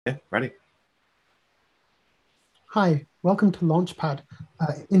Yeah, ready. Hi, welcome to Launchpad,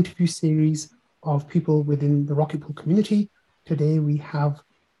 interview series of people within the Rocket Pool community. Today we have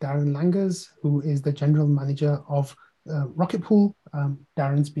Darren Langers, who is the general manager of Rocket Pool.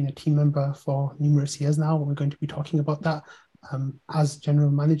 Darren's been a team member for numerous years now. We're going to be talking about that. As general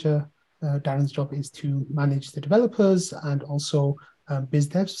manager, Darren's job is to manage the developers and also biz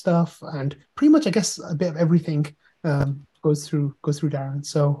dev stuff, and pretty much, I guess, a bit of everything goes through Darren.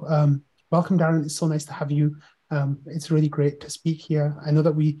 So, welcome, Darren. It's so nice to have you. It's really great to speak here. I know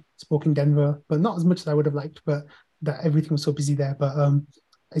that we spoke in Denver, but not as much as I would have liked, but that everything was so busy there. But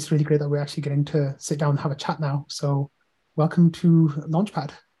it's really great that we're actually getting to sit down and have a chat now. So welcome to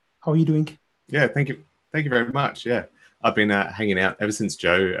Launchpad. How are you doing? Yeah, thank you. Thank you very much. Yeah, I've been hanging out ever since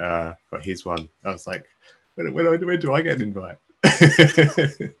Joe got his one. I was like, when do I get an invite?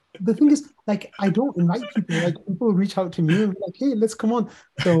 The thing is, like, I don't invite people. Like, people reach out to me and be like, "Hey, let's come on."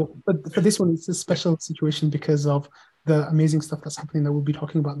 So, but for this one, it's a special situation because of the amazing stuff that's happening that we'll be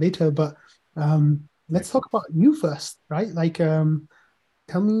talking about later. But let's talk about you first, right? Like,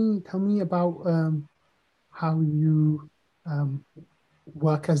 tell me about how you um,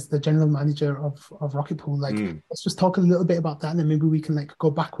 work as the general manager of Rocket Pool. Like, Mm, let's just talk a little bit about that, and then maybe we can like go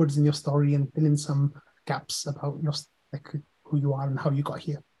backwards in your story and fill in some gaps about your like who you are and how you got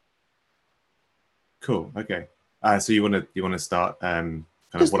here. cool. Okay. So you want to start kind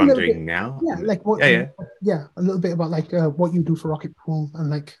of Just what a I'm little bit, doing now? yeah, like what, Yeah, yeah, yeah, a little bit about like what you do for Rocket Pool and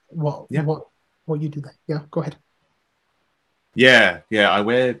like what yeah, what what you do there. Yeah, go ahead. yeah. I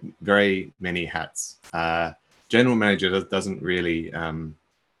wear very many hats. General manager doesn't really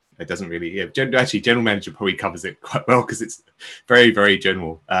it doesn't really yeah actually general manager probably covers it quite well because it's very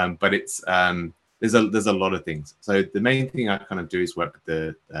general, but it's there's a lot of things. So the main thing I kind of do is work with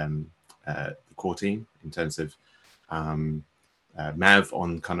the core team in terms of um, Mav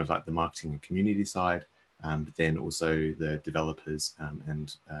on kind of like the marketing and community side, but then also the developers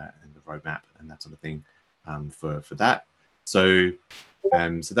and the roadmap and that sort of thing for that. So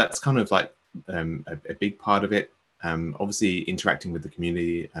so that's kind of like a big part of it. Obviously, interacting with the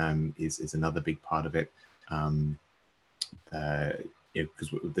community is another big part of it. Um, uh, because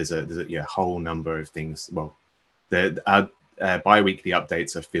there's a yeah, whole number of things. Well, our bi-weekly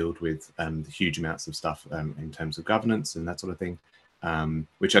updates are filled with huge amounts of stuff in terms of governance and that sort of thing,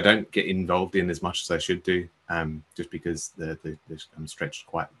 which I don't get involved in as much as I should do, just because I'm stretched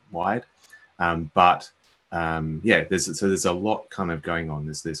quite wide. But yeah, there's a lot kind of going on.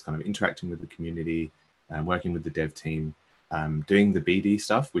 There's kind of interacting with the community, working with the dev team, doing the BD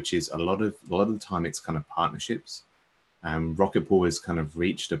stuff, which is a lot of the time it's kind of partnerships. Rocket Pool has kind of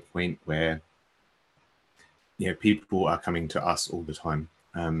reached a point where people are coming to us all the time,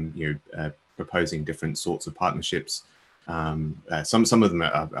 proposing different sorts of partnerships. Some of them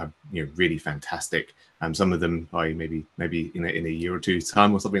are really fantastic. Some of them by maybe in a year or two's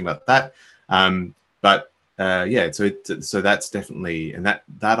time or something like that. But yeah, so that's definitely, and that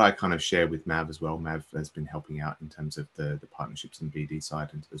I kind of share with Mav as well. Mav has been helping out in terms of the partnerships and BD side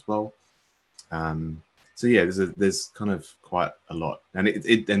as well. Um, so yeah, there's kind of quite a lot, and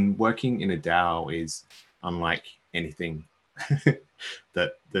and working in a DAO is unlike anything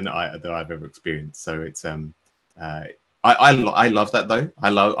that I've ever experienced. So it's uh, I love that though. I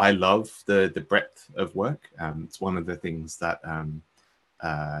love the breadth of work. It's one of the things that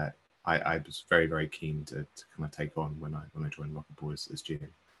uh, I was very keen to kind of take on when I joined Rocket Pool as GM.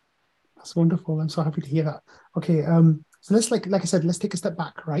 That's wonderful. I'm so happy to hear that. Okay, so let's like I said, let's take a step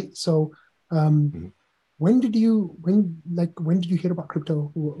back, right? So, um, Mhm. when did you hear about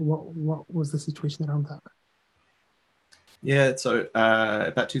crypto? What was the situation around that? Yeah, so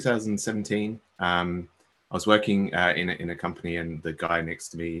about 2017, I was working in a company, and the guy next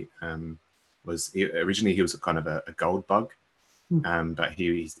to me originally he was a kind of a gold bug, Hmm. but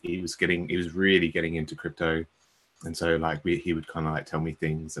he was really getting into crypto, and so like he would kind of like tell me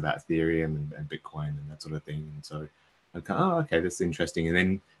things about Ethereum and Bitcoin and that sort of thing, and so I kind of, oh, okay, that's interesting. And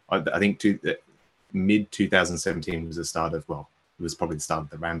then I think mid 2017 was the start of, well, it was probably the start of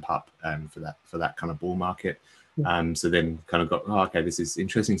the ramp up for that kind of bull market. Yeah. So then kind of got, oh, okay, this is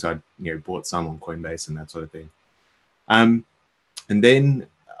interesting. So I bought some on Coinbase and that sort of thing. Um, and then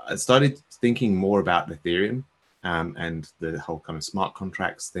I started thinking more about Ethereum, and the whole kind of smart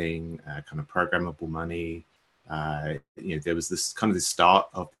contracts thing, kind of programmable money. There was this kind of the start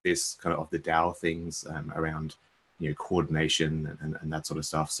of this kind of the DAO things around coordination and that sort of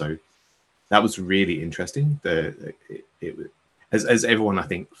stuff. So that was really interesting. As everyone I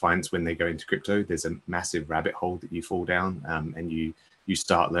think finds when they go into crypto, there's a massive rabbit hole that you fall down, and you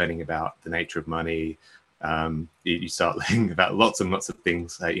start learning about the nature of money, You start learning about lots and lots of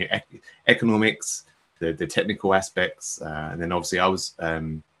things, economics, the technical aspects, and then obviously I was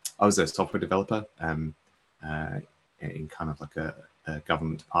a software developer in kind of like a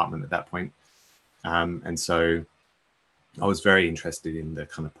government department at that point, and so I was very interested in the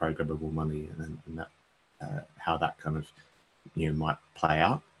kind of programmable money and that how that kind of might play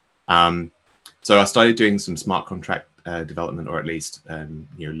out. So I started doing some smart contract development, or at least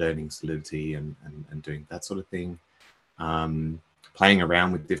learning Solidity and doing that sort of thing, playing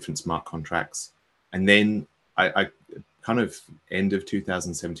around with different smart contracts, and then I kind of end of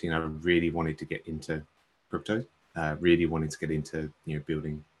 2017 I really wanted to get into crypto, really wanted to get into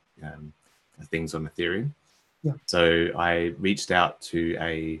building things on Ethereum. Yeah. So I reached out to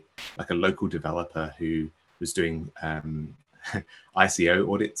a local developer who was doing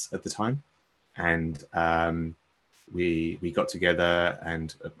ICO audits at the time, and we got together,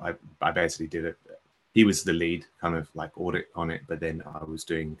 and I basically did it. He was the lead kind of like audit on it, but then I was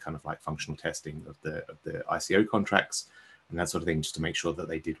doing kind of like functional testing of the ICO contracts and that sort of thing, just to make sure that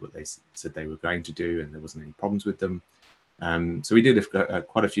they did what they said they were going to do and there wasn't any problems with them. So we did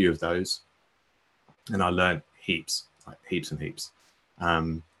quite a few of those, and I learned heaps, like heaps and heaps.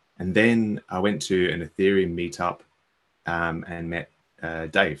 And then I went to an Ethereum meetup and met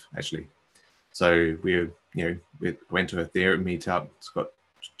Dave, actually. So we went to a Ethereum meetup, got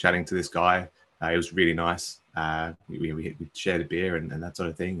chatting to this guy. It was really nice. We shared a beer and that sort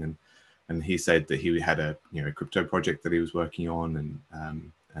of thing. And he said that he had a crypto project that he was working on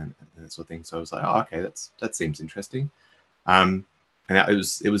and that sort of thing. So I was like, oh, okay, that seems interesting. And that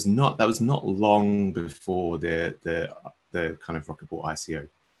was not long before the kind of Rocket Pool ICO.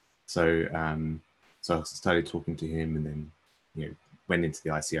 So so I started talking to him, and then went into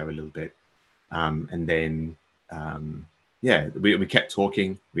the ICO a little bit, and then we kept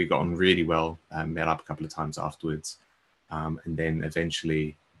talking. We got on really well. Met up a couple of times afterwards, and then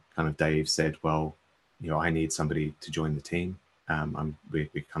eventually, kind of Dave said, "Well, I need somebody to join the team. We're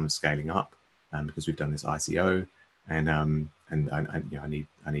kind of scaling up because we've done this ICO." And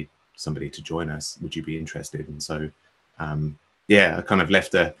I need somebody to join us. Would you be interested? And so, I kind of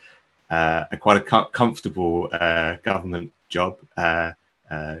left quite a comfortable government job,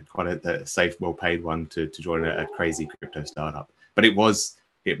 quite a safe, well-paid one to join a crazy crypto startup. But it was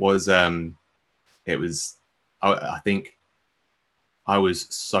I think I was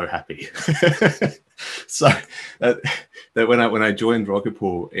so happy. So that when I joined Rocket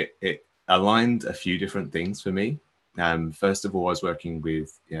Pool, it aligned a few different things for me. First of all, I was working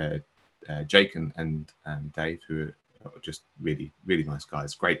with Jake and Dave, who are just really, really nice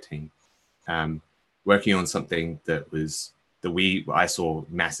guys, great team. Working on something that I saw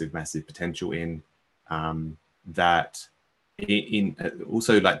massive potential in, that in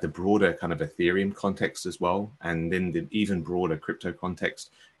also like the broader kind of Ethereum context as well, and then the even broader crypto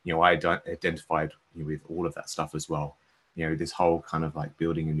context. I identified with all of that stuff as well. This whole kind of like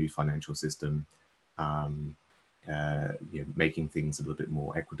building a new financial system, making things a little bit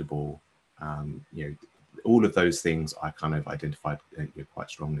more equitable. All of those things I kind of identified quite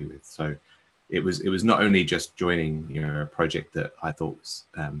strongly with. So it was not only just joining a project that I thought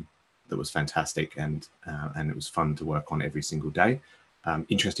was fantastic and it was fun to work on every single day,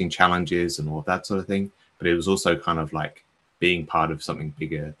 interesting challenges and all of that sort of thing, but it was also kind of like being part of something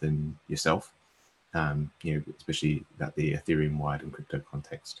bigger than yourself, especially that the Ethereum wide and crypto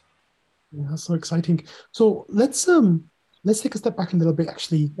context. Yeah, that's so exciting. So let's take a step back a little bit.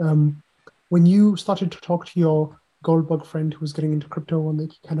 Actually, when you started to talk to your gold bug friend who was getting into crypto and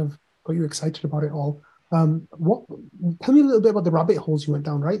like kind of got you excited about it all, tell me a little bit about the rabbit holes you went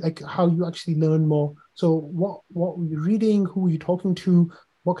down, right? Like how you actually learned more. So what were you reading? Who were you talking to?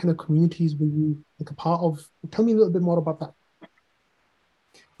 What kind of communities were you like a part of? Tell me a little bit more about that.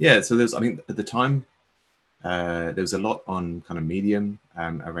 Yeah, so at the time, there was a lot on kind of Medium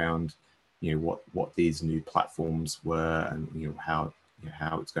around what these new platforms were and how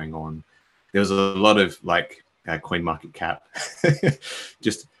it's going on. There was a lot of like CoinMarketCap,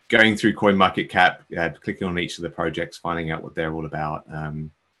 just going through CoinMarketCap, clicking on each of the projects, finding out what they're all about,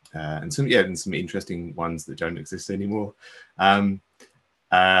 and some interesting ones that don't exist anymore. So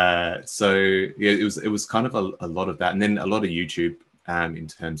it was kind of a lot of that, and then a lot of YouTube in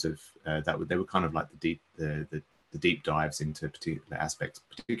terms of that. They were kind of like the deep dives into particular aspects,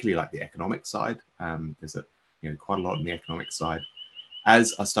 particularly like the economic side. There's quite a lot on the economic side.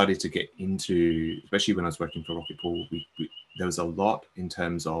 As I started to get into, especially when I was working for Rocket Pool, there was a lot in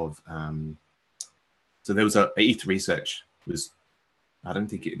terms of, so there was ETH research was, I don't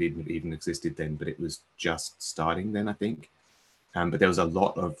think it even existed then, but it was just starting then, I think. But there was a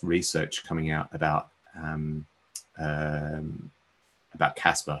lot of research coming out about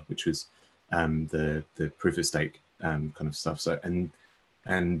Casper, which was the proof of stake kind of stuff. So and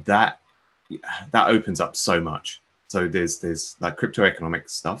that opens up so much. So there's like crypto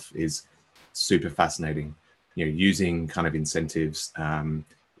economics stuff is super fascinating. You know, using kind of incentives,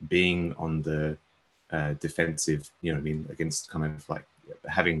 being on the defensive, you know what I mean, against kind of like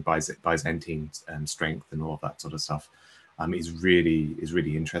having Byzantine strength and all of that sort of stuff is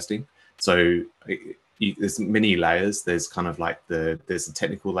really interesting. So there's many layers. There's kind of like there's a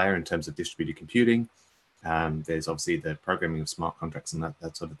technical layer in terms of distributed computing. There's obviously the programming of smart contracts and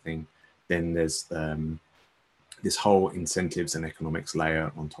that sort of thing. Then there's this whole incentives and economics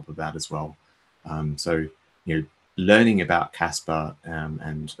layer on top of that as well. So, you know, learning about Casper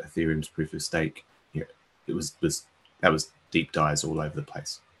and Ethereum's proof of stake, you know, that was deep dives all over the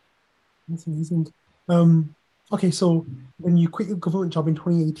place. That's amazing. Okay, so when you quit your government job in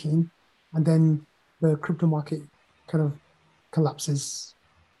 2018, and then the crypto market kind of collapses,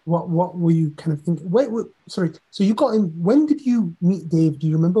 what were you kind of thinking? Wait, sorry. So you got in. When did you meet Dave? Do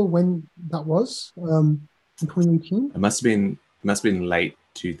you remember when that was? In 2018? It must have been late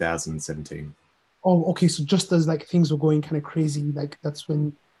 2017. Oh, okay. So just as like things were going kind of crazy, like that's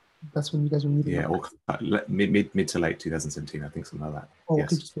when you guys were meeting Yeah, up. or mid to late 2017, I think, something like that. Oh, okay,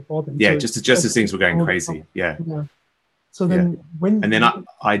 Yes. just before then. Yeah, So just as things were going crazy. Yeah. Yeah. So Yeah. then when And then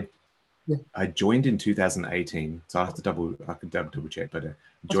yeah. I joined in 2018, so I could double check, but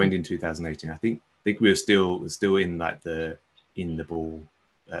joined in 2018. I think we were still in like the ball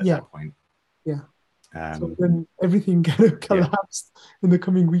at Yeah. that point. Yeah. So then everything kind of collapsed in the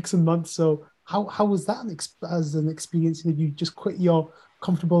coming weeks and months. So how was that as an experience? Did you just quit your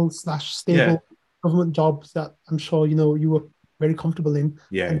comfortable / stable government jobs that I'm sure you were very comfortable in,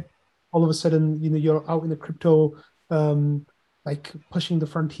 and all of a sudden you're out in the crypto, like pushing the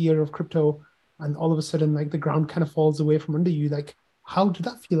frontier of crypto, and all of a sudden like the ground kind of falls away from under you. Like how did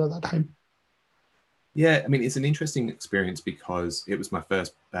that feel at that time? Yeah, I mean, it's an interesting experience because it was my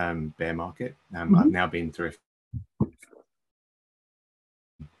first bear market. Mm-hmm. I've now been through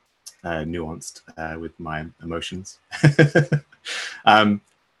nuanced with my emotions. I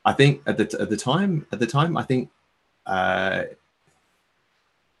think at the time, I think I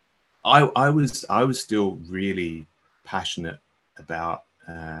was still really passionate about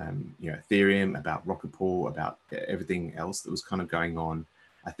Ethereum, about Rocket Pool, about everything else that was kind of going on.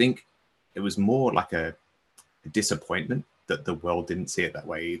 I think it was more like a disappointment that the world didn't see it that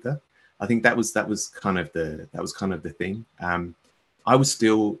way either. I think that was kind of the thing. I was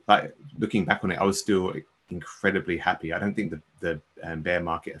still, like, looking back on it, I was still incredibly happy. I don't think the bear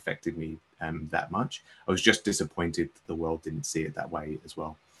market affected me that much. I was just disappointed that the world didn't see it that way as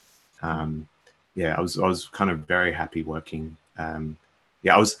well. Yeah, I was kind of very happy working.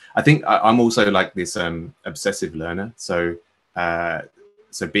 Yeah, I think I'm also like this obsessive learner. So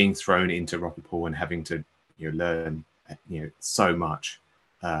being thrown into Rocket Pool and having to learn so much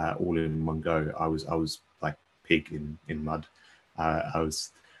all in one go, I was like pig in mud. I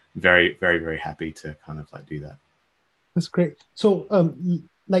was very, very, very happy to kind of like do that. That's great. So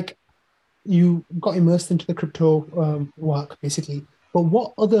like you got immersed into the crypto work basically, but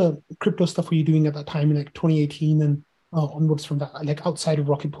what other crypto stuff were you doing at that time in like 2018 and onwards from that? Like outside of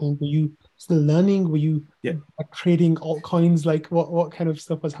Rocket Pool, were you still learning? Were you like trading altcoins? Like what kind of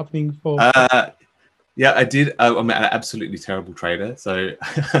stuff was happening for? Yeah, I did. I'm an absolutely terrible trader. So,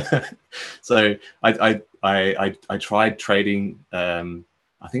 so I tried trading.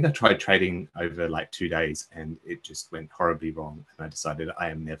 I think I tried trading over like 2 days, and it just went horribly wrong. And I decided I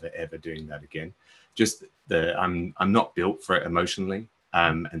am never ever doing that again. Just I'm not built for it emotionally,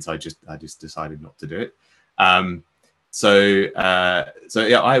 and so I just decided not to do it. So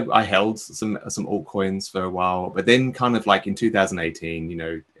yeah, I held some altcoins for a while, but then kind of like in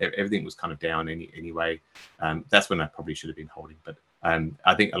 2018, everything was kind of down anyway. That's when I probably should have been holding, but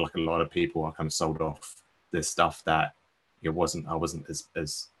I think like a lot of people, I kind of sold off the stuff that I wasn't as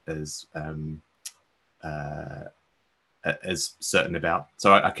certain about.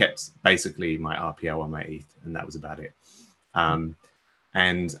 So I kept basically my RPO on my ETH, and that was about it. And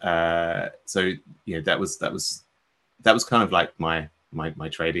so that was kind of like my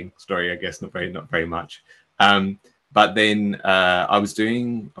trading story, I guess. Not very much. But then I was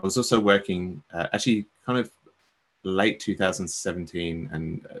also working actually kind of late 2017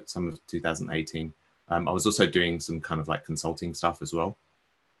 and some of 2018. I was also doing some kind of like consulting stuff as well.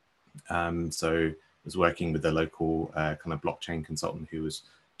 So I was working with a local kind of blockchain consultant who was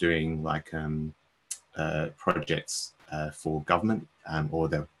doing like projects for government, or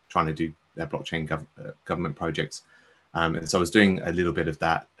they're trying to do their blockchain government projects. And so I was doing a little bit of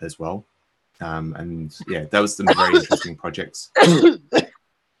that as well. And yeah, that was some very interesting projects.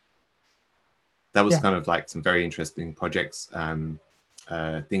 That was kind of like some very interesting projects,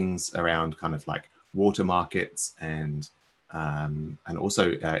 things around kind of like water markets and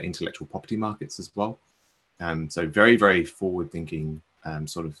also intellectual property markets as well. So very, very forward-thinking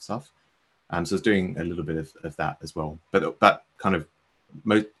sort of stuff. So I was doing a little bit of that as well, but that kind of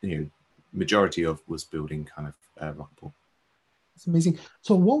majority of was building kind of Rocket Pool. It's amazing.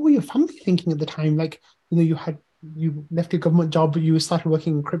 So what were your family thinking at the time? Like, you left your government job, you started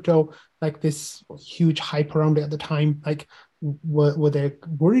working in crypto, like this huge hype around it at the time. Like, were they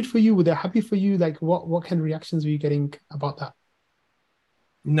worried for you? Were they happy for you? Like, what kind of reactions were you getting about that?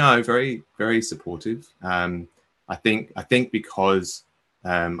 No, very, very supportive. I think because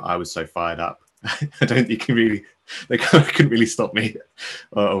I was so fired up, I don't think they couldn't really stop me,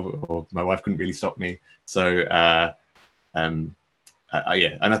 or my wife couldn't really stop me. So yeah, and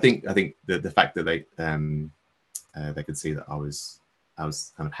I think the fact that they could see that I was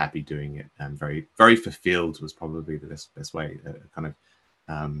kind of happy doing it and very, very fulfilled was probably the best way kind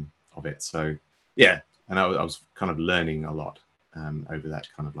of it. So yeah, and I was kind of learning a lot over that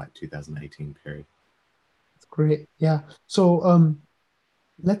kind of like 2018 period. It's great. Yeah. So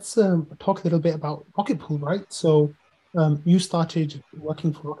let's talk a little bit about Rocket Pool, right? So you started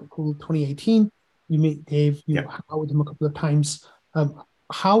working for Rocket Pool 2018. You meet Dave, you Yeah. hang out with him a couple of times.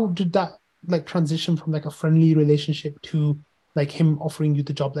 How did that like transition from like a friendly relationship to like him offering you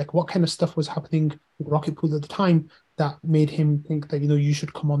the job? Like what kind of stuff was happening with Rocket Pool at the time that made him think that, you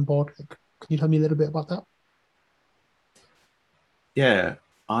should come on board? Like, can you tell me a little bit about that? Yeah,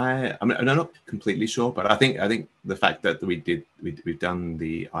 I mean, I'm not completely sure, but I think the fact that we've done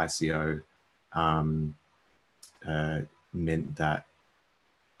the ICO um, meant that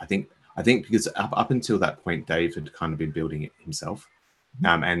I think because up until that point, Dave had kind of been building it himself,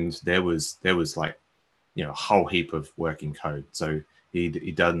 and there was like a whole heap of working code. So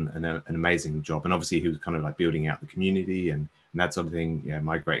he'd done an amazing job, and obviously he was kind of like building out the community and that sort of thing. Yeah,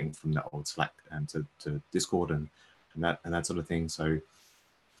 migrating from the old Slack to Discord and that sort of thing. So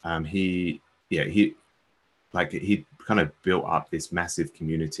he kind of built up this massive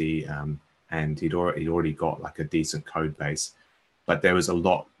community, and he'd already got like a decent code base, but there was a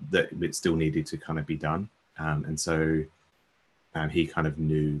lot that it still needed to kind of be done, and so he kind of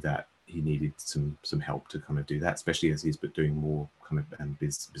knew that he needed some help to kind of do that, especially as he's been doing more kind of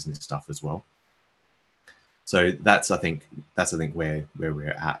business stuff as well. So that's I think where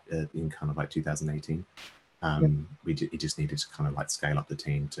we're at in kind of like 2018. He just needed to kind of like scale up the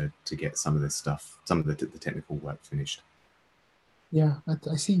team to get some of this stuff, some of the technical work finished. Yeah,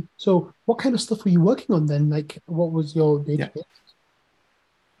 I see. So what kind of stuff were you working on then? Like what was your day to Yeah. day?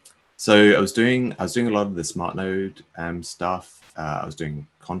 So I was doing a lot of the smart node stuff. I was doing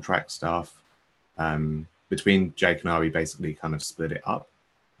contract stuff. Between Jake and I, we basically kind of split it up.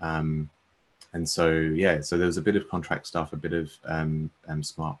 And so yeah, so there was a bit of contract stuff, a bit of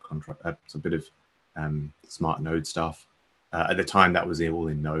smart contract, a bit of smart node stuff. At the time, that was all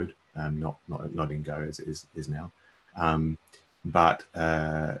in Node, not in Go as it is now. But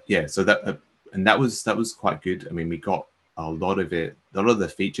yeah, so that was quite good. I mean, we got a lot of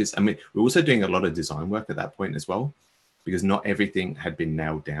the features. I mean, we're also doing a lot of design work at that point as well, because not everything had been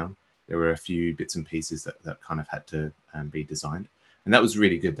nailed down. There were a few bits and pieces that kind of had to be designed, and that was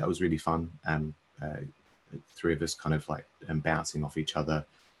really good. That was really fun. Three of us kind of like bouncing off each other,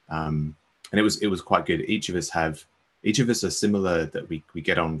 and it was quite good. Each of us are similar, that we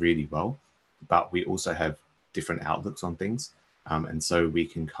get on really well, but we also have different outlooks on things, and so we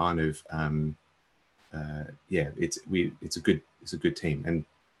can kind of yeah, it's a good team, and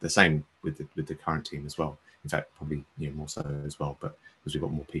the same with the current team as well. In fact, probably more so as well, but because we've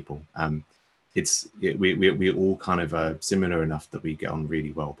got more people, we all kind of similar enough that we get on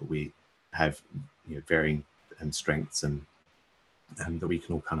really well, but we have varying strengths and that we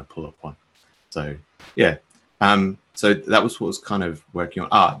can all kind of pull upon. So yeah, so that was what was kind of working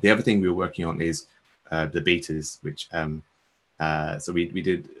on. The other thing we were working on is the betas, which so we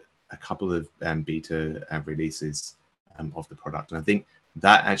did a couple of beta releases of the product, and I think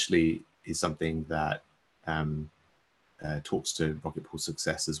that actually is something that talks to Rocket Pool's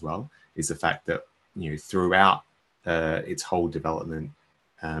success as well. Is the fact that throughout its whole development,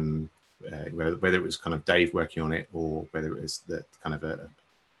 whether it was kind of Dave working on it or whether it was the kind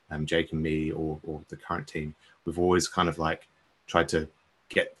of Jake and me or the current team, we've always kind of like tried to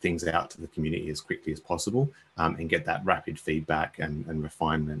get things out to the community as quickly as possible, and get that rapid feedback and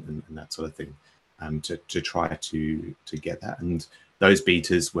refinement and that sort of thing, to try to get that. And those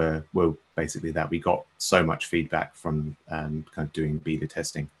betas were basically that. We got so much feedback from kind of doing beta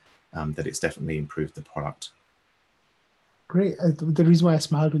testing, that it's definitely improved the product. Great. The reason why I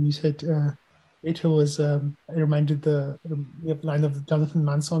smiled when you said beta was it reminded the line of the Jonathan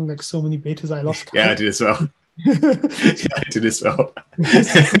Mann song, like so many betas I lost Yeah, I count. did as well. Yeah, I did as well.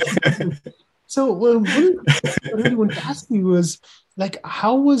 So, one of the things I really wanted to ask you was, like,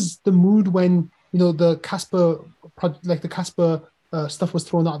 how was the mood when the Casper project, like the Casper stuff was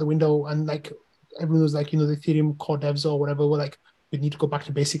thrown out the window, and like everyone was like, the Ethereum core devs or whatever were like, we need to go back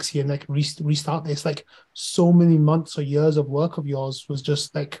to basics here and like restart this. Like, so many months or years of work of yours was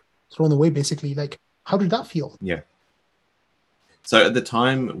just like thrown away, basically. Like, how did that feel? Yeah. So at the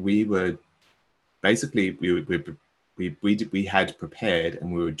time, we were basically we had prepared,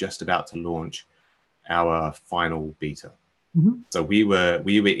 and we were just about to launch our final beta. Mm-hmm. So we were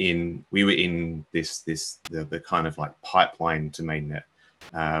in the kind of like pipeline to mainnet.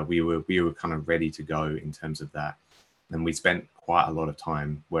 We were kind of ready to go in terms of that, and we spent quite a lot of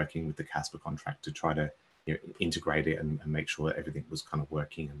time working with the Casper contract to try to integrate it and make sure that everything was kind of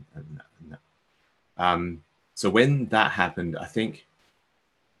working and that. So when that happened, I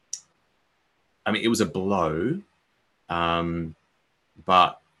mean, it was a blow,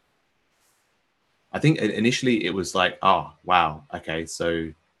 but I think initially it was like, oh wow, okay,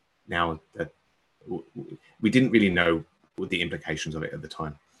 so now that we didn't really know what the implications of it at the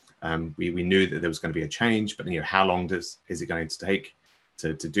time. We knew that there was going to be a change, but how long is it going to take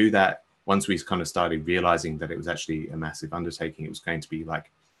to do that? Once we kind of started realizing that it was actually a massive undertaking, it was going to be like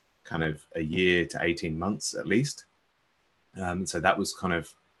kind of a year to 18 months at least. So that was kind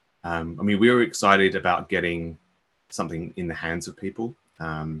of, I mean, we were excited about getting something in the hands of people.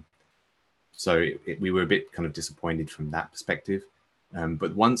 So we were a bit kind of disappointed from that perspective.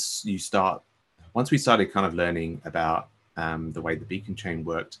 But once we started kind of learning about the way the beacon chain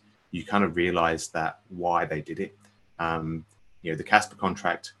worked, you kind of realized that why they did it. The Casper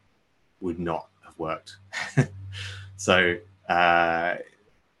contract would not have worked. So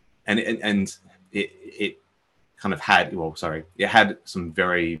and it kind of had, it had some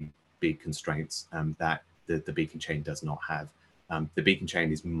very big constraints that the beacon chain does not have. The beacon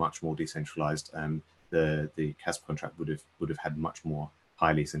chain is much more decentralized. The Casper contract would have had much more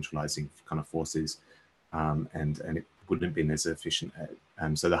highly centralizing kind of forces, and it wouldn't have been as efficient.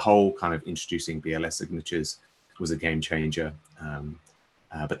 So the whole kind of introducing BLS signatures was a game changer,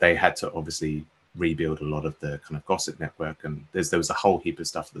 but they had to obviously rebuild a lot of the kind of gossip network, and there was a whole heap of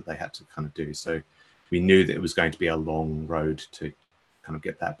stuff that they had to kind of do. So we knew that it was going to be a long road to kind of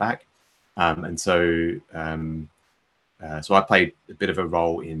get that back, and so I played a bit of a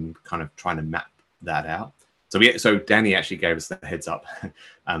role in kind of trying to map that out. So Danny actually gave us the heads up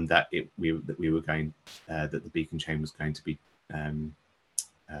that we were going that the beacon chain was going to be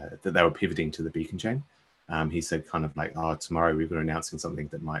that they were pivoting to the beacon chain. He said kind of like, oh, tomorrow we're announcing something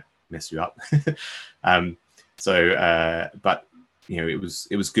that might mess you up. But it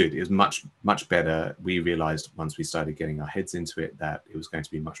was good. It was much better. We realized once we started getting our heads into it that it was going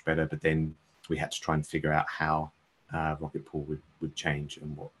to be much better. But then we had to try and figure out how Rocket Pool would change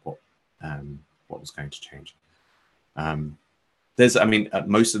and what was going to change.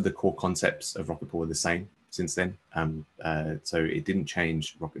 Most of the core concepts of Rocket Pool are the same since then. So it didn't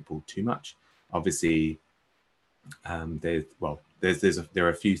change Rocket Pool too much. Obviously, there are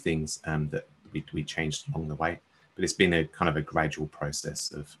a few things that we changed along the way, but it's been a kind of a gradual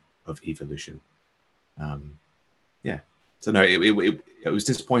process of evolution. So no, it was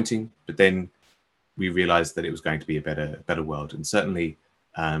disappointing, but then we realized that it was going to be a better world, and certainly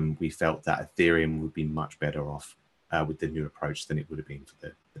we felt that Ethereum would be much better off with the new approach than it would have been for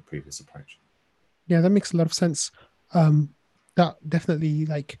the previous approach. Yeah, that makes a lot of sense. That definitely,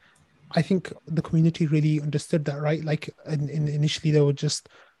 like, I think the community really understood that, right? Like, initially they were just,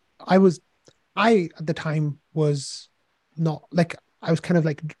 I at the time was not like, I was kind of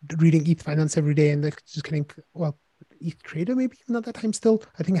like reading ETH Finance every day and like just getting, well, ETH Trader maybe even at that time still.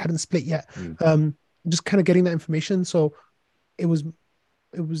 I think I hadn't split yet. Just kind of getting that information. So it was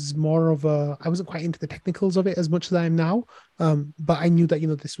more of a, I wasn't quite into the technicals of it as much as I am now. But I knew that,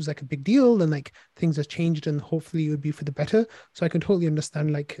 this was like a big deal and like things have changed and hopefully it would be for the better. So I can totally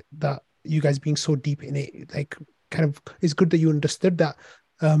understand like that you guys being so deep in it, like kind of it's good that you understood that.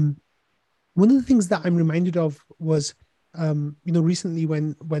 One of the things that I'm reminded of was, recently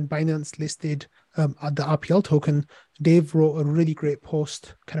when Binance listed the RPL token, Dave wrote a really great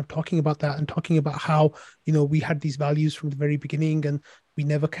post kind of talking about that and talking about how, we had these values from the very beginning and we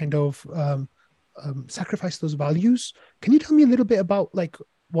never kind of sacrificed those values. Can you tell me a little bit about like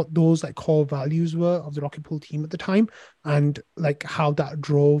what those like core values were of the Rocket Pool team at the time and like how that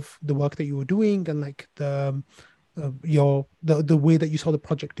drove the work that you were doing and like the way that you saw the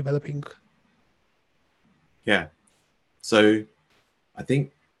project developing? Yeah. So I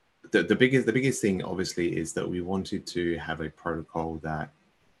think the biggest thing obviously is that we wanted to have a protocol that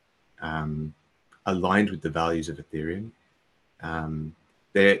aligned with the values of Ethereum. Um,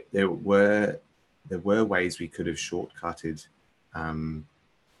 there were ways we could have shortcutted,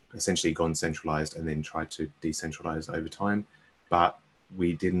 essentially gone centralized and then tried to decentralize over time, but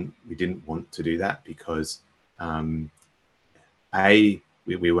we didn't want to do that because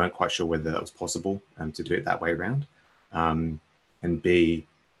we weren't quite sure whether that was possible to do it that way around, and B,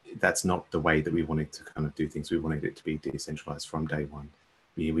 that's not the way that we wanted to kind of do things. We wanted it to be decentralized from day one.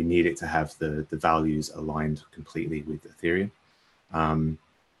 We need it to have the values aligned completely with Ethereum.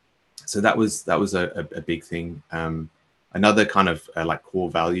 So that was a big thing. Another kind of like core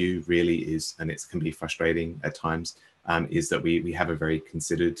value really is, and it can be frustrating at times, is that we have a very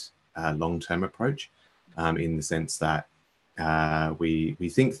considered long-term approach, in the sense that we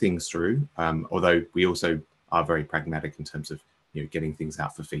think things through, although we also are very pragmatic in terms of getting things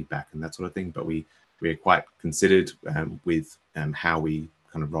out for feedback and that sort of thing. But we're quite considered with how we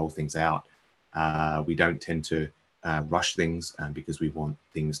kind of roll things out. We don't tend to rush things because we want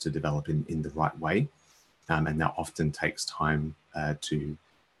things to develop in the right way, and that often takes time to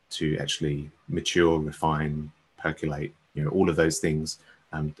actually mature, refine, percolate. All of those things,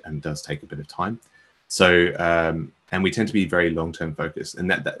 and does take a bit of time. So and we tend to be very long-term focused, and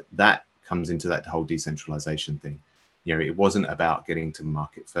that comes into that whole decentralization thing. It wasn't about getting to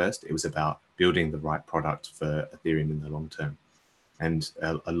market first. It was about building the right product for Ethereum in the long term. And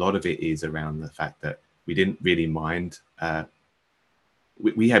a lot of it is around the fact that we didn't really mind.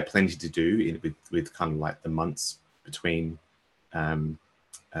 We had plenty to do with kind of like the months between. We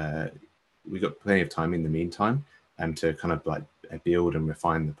got plenty of time in the meantime to kind of like build and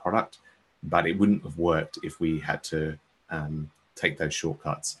refine the product, but it wouldn't have worked if we had to take those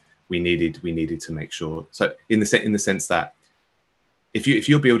shortcuts. We needed to make sure. So in the sense that if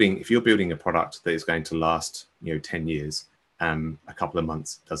you're building a product that is going to last 10 years, a couple of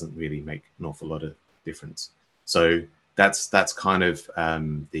months doesn't really make an awful lot of difference. So that's kind of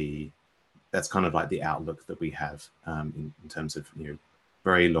like the outlook that we have in terms of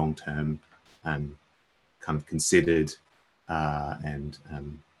very long term, kind of considered, and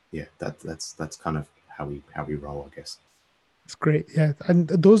yeah, that's kind of how we roll, I guess. It's great, yeah, and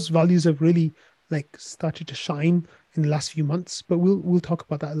those values have really like started to shine in the last few months. But we'll talk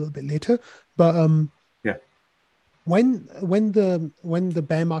about that a little bit later. But Yeah. when the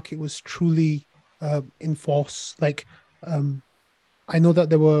bear market was truly in force, like I know that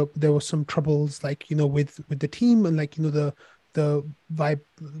there were some troubles, like with the team, and like the vibe,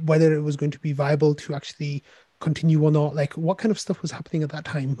 whether it was going to be viable to actually continue or not. Like what kind of stuff was happening at that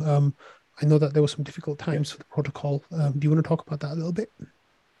time? I know that there were some difficult Yeah. times for the protocol. Do you want to talk about that a little bit?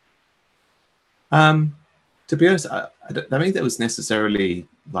 To be honest, I don't think that was necessarily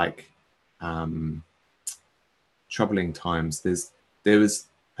like troubling times. There was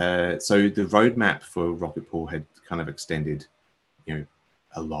so the roadmap for Rocket Pool had kind of extended, a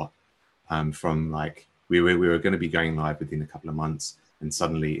lot, from like we were going to be going live within a couple of months, and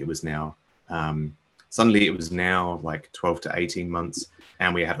suddenly it was now like 12 to 18 months,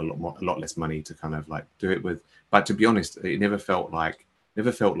 and we had a lot less money to kind of like do it with. But to be honest, it never felt like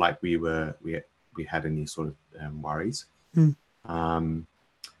we had any sort of worries. Mm.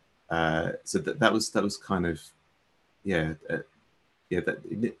 So that was kind of, yeah, that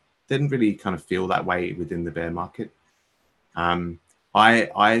it didn't really kind of feel that way within the bear market. I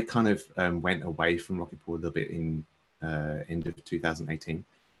kind of went away from Rocket Pool a little bit in end of 2018,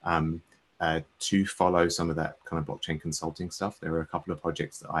 to follow some of that kind of blockchain consulting stuff. There were a couple of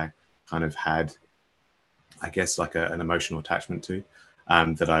projects that I kind of had, I guess, like an emotional attachment to,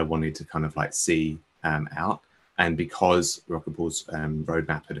 that I wanted to kind of like see out. And because Rocket Pool's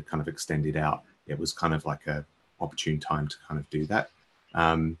roadmap had kind of extended out, it was kind of like a opportune time to kind of do that.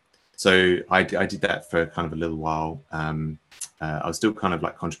 So I did that for kind of a little while. I was still kind of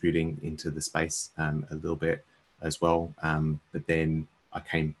like contributing into the space a little bit as well. But then I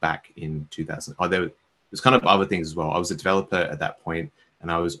came back in 2000. Oh, there was kind of other things as well. I was a developer at that point,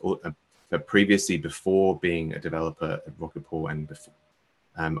 and I was but previously, before being a developer at Rocket Pool, and before,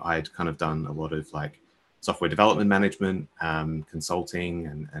 I'd kind of done a lot of like software development management,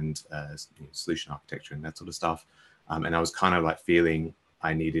 consulting, and solution architecture and that sort of stuff. And I was kind of like feeling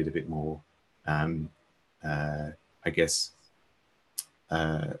I needed a bit more, I guess,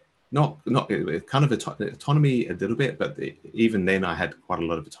 not kind of autonomy a little bit, but even then I had quite a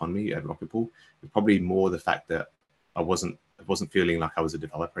lot of autonomy at Rocket Pool. Probably more the fact that I wasn't feeling like I was a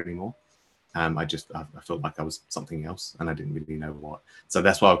developer anymore. I felt like I was something else, and I didn't really know what. So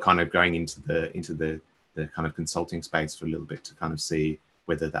that's why I'm kind of going into the kind of consulting space for a little bit to kind of see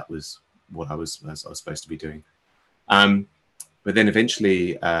whether that was what I was supposed to be doing. But then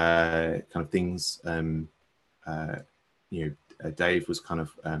eventually, kind of things, Dave was kind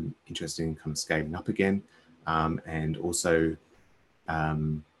of interested in kind of scaling up again, and also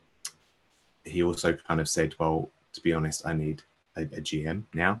he also kind of said, well, to be honest, I need a GM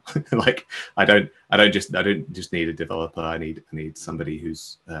now. Like I don't just need a developer. I need somebody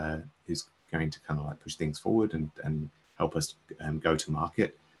who's going to kind of like push things forward and help us go to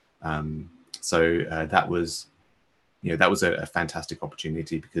market. So that was a fantastic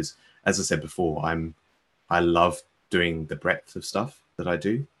opportunity, because as I said before, I love doing the breadth of stuff that I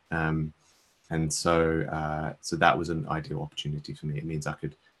do. And so that was an ideal opportunity for me. It means I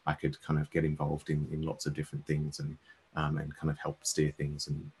could kind of get involved in lots of different things and kind of help steer things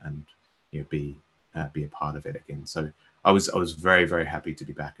and be a part of it again. So I was very, very happy to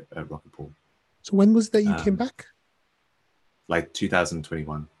be back at Rocket Pool. So when was that you came back? Like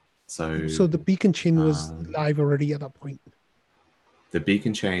 2021. So the beacon chain was live already at that point. The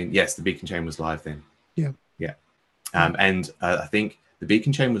beacon chain, yes, the beacon chain was live then. Yeah. And I think the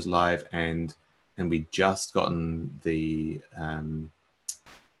beacon chain was live, and we just gotten the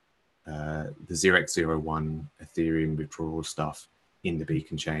 0x01 Ethereum withdrawal stuff in the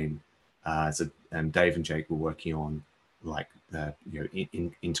beacon chain. So Dave and Jake were working on like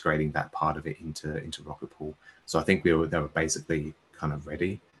integrating that part of it into Rocket Pool. So I think they were basically kind of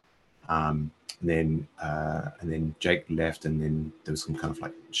ready. And then Jake left, and then there was some kind of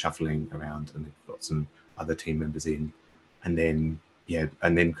like shuffling around, and they've got some other team members in, and then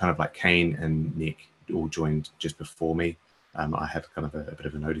kind of like Kane and Nick all joined just before me. I had kind of a bit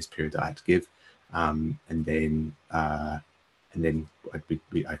of a notice period that I had to give, and then I kind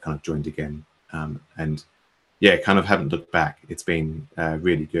of joined again, and kind of haven't looked back. It's been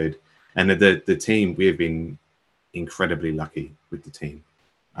really good, and the team, we have been incredibly lucky with the team.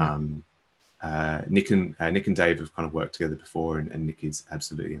 Nick and Dave have kind of worked together before, and Nick is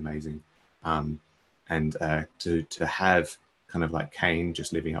absolutely amazing. And to have kind of like Kane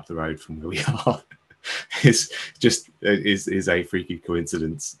just living up the road from where we are is a freaky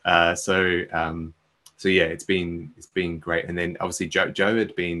coincidence. So yeah, it's been great. And then obviously Joe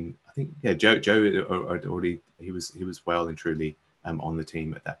had been, I think, Joe had already, he was well and truly on the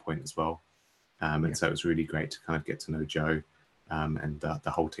team at that point as well. And so it was really great to kind of get to know Joe and the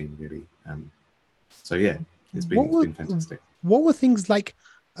whole team really. So yeah, it's been fantastic. What were things like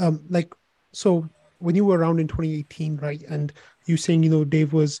so when you were around in 2018, right? And you saying,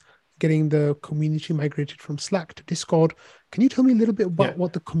 Dave was getting the community migrated from Slack to Discord. Can you tell me a little bit about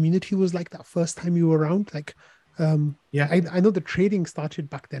what the community was like that first time you were around? Like, I know the trading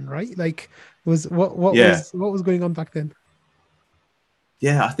started back then, right? Like, what was going on back then?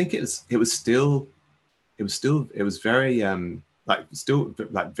 Yeah, I think it was very still very,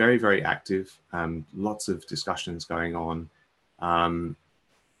 very active. Lots of discussions going on.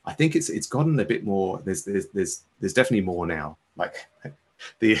 I think it's gotten a bit more. There's definitely more now. Like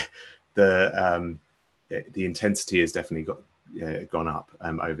the intensity has definitely gone up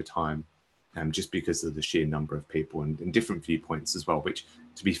over time, just because of the sheer number of people and different viewpoints as well. Which,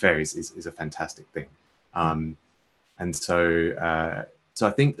 to be fair, is a fantastic thing. And so I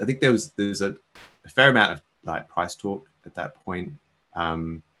think there's a fair amount of like price talk at that point.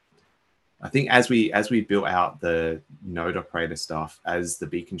 I think as we built out the node operator stuff, as the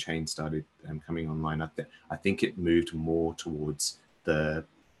beacon chain started coming online, I think it moved more towards the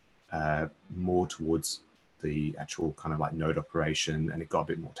actual kind of like node operation, and it got a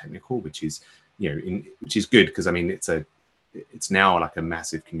bit more technical, which is which is good, because I mean it's now like a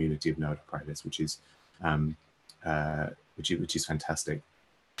massive community of node operators, which is fantastic.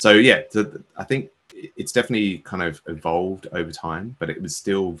 So yeah, I think it's definitely kind of evolved over time, but it was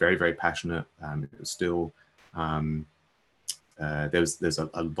still very, very passionate. It was still there's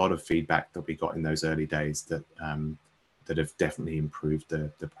a lot of feedback that we got in those early days that have definitely improved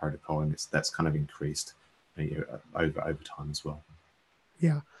the protocol, and that's kind of increased over time as well.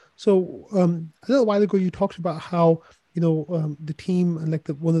 Yeah. So a little while ago, you talked about how the team and like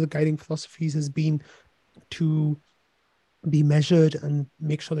one of the guiding philosophies has been to be measured and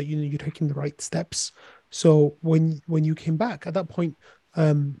make sure that you're taking the right steps. So when you came back at that point,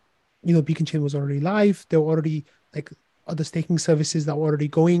 Beacon Chain was already live. There were already like other staking services that were already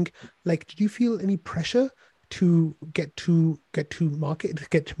going. Like, did you feel any pressure to get to market, to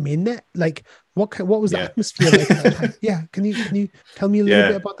get to mainnet? Like, what was the atmosphere like at that time? Yeah, can you tell me a little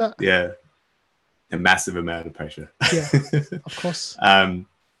bit about that? Yeah, a massive amount of pressure. Yeah, of course.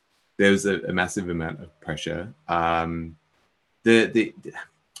 there was a massive amount of pressure.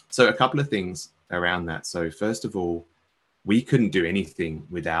 So a couple of things around that. So first of all, we couldn't do anything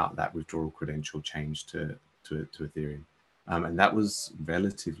without that withdrawal credential change to Ethereum, and that was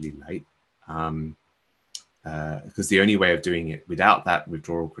relatively late. Because the only way of doing it without that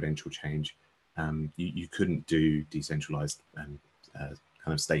withdrawal credential change, you couldn't do decentralized kind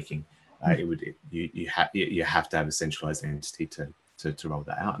of staking. You have to have a centralized entity to roll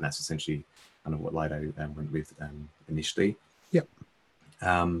that out, and that's essentially kind of what Lido went with initially. Yep.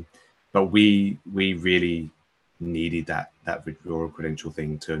 But we really needed that withdrawal credential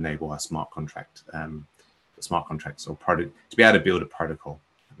thing to enable our smart contracts or product to be able to build a protocol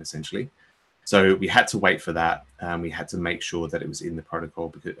essentially. So we had to wait for that. We had to make sure that it was in the protocol,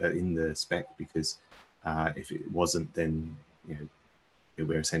 because in the spec, because if it wasn't, then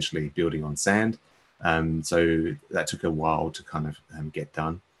we're essentially building on sand. So that took a while to kind of get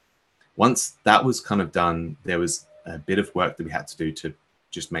done. Once that was kind of done, there was a bit of work that we had to do to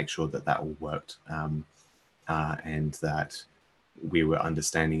just make sure that all worked, and that we were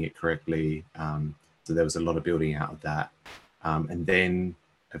understanding it correctly. So there was a lot of building out of that, and then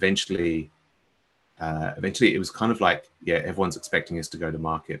eventually it was kind of like, everyone's expecting us to go to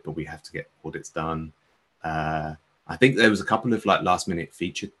market, but we have to get audits done. I think there was a couple of like last minute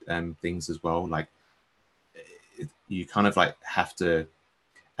feature things as well. Like you kind of like have to,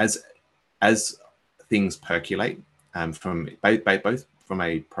 as things percolate, from both from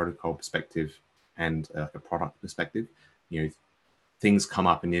a protocol perspective and a product perspective, things come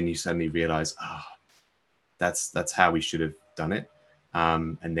up and then you suddenly realize, that's how we should have done it.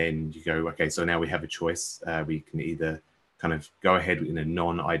 And then you go, okay, so now we have a choice. We can either kind of go ahead in a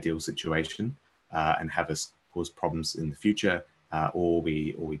non-ideal situation and have us cause problems in the future, or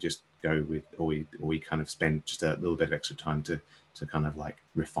we just go with, or we kind of spend just a little bit of extra time to kind of like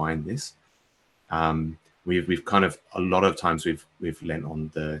refine this. We've kind of, a lot of times we've lent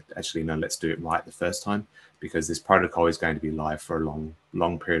on actually, no, let's do it right the first time, because this protocol is going to be live for a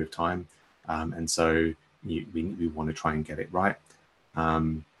long period of time. And so we want to try and get it right.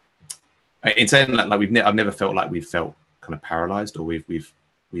 In saying that, like I've never felt like we've felt kind of paralyzed, or we've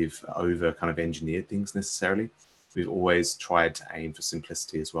over kind of engineered things necessarily. We've always tried to aim for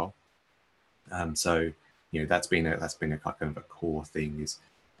simplicity as well. So that's been a kind of a core thing. Is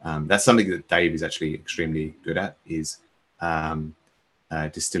that's something that Dave is actually extremely good at, is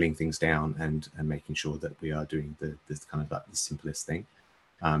distilling things down and making sure that we are doing this kind of like the simplest thing,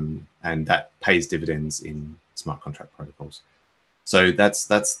 and that pays dividends in smart contract protocols. So that's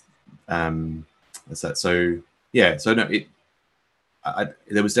that. So no,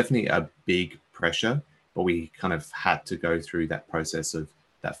 there was definitely a big pressure, but we kind of had to go through that process of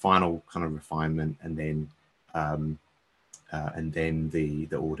that final kind of refinement, and then the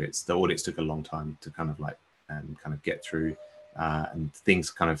audits. The audits took a long time to kind of like kind of get through, and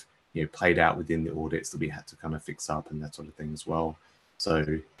things kind of played out within the audits that we had to kind of fix up and that sort of thing as well.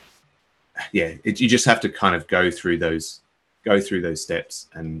 So you just have to kind of go through those steps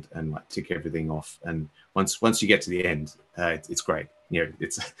and like tick everything off. And once you get to the end, it's great.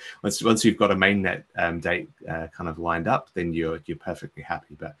 It's once you've got a mainnet date kind of lined up, then you're perfectly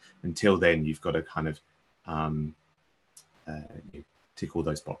happy. But until then, you've got to kind of tick all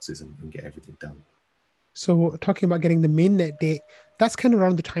those boxes and get everything done. So talking about getting the mainnet date, that's kind of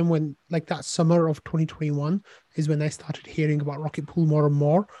around the time when, like, that summer of 2021 is when I started hearing about Rocket Pool more and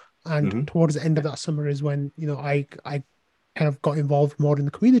more. And towards the end of that summer is when, I kind of got involved more in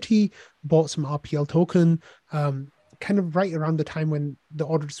the community, bought some RPL token, kind of right around the time when the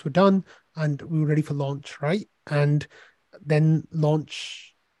audits were done and we were ready for launch, right? And then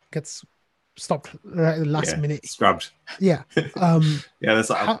launch gets stopped right at the last minute. Scrubbed. Yeah. That's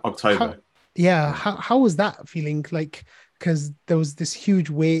like October. How was that feeling? Like, because there was this huge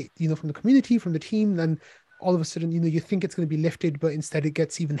weight, from the community, from the team, and all of a sudden, you think it's going to be lifted, but instead it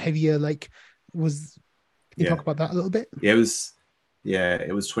gets even heavier. Like, can you talk about that a little bit? It was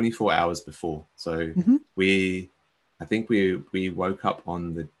 24 hours before. So I think we woke up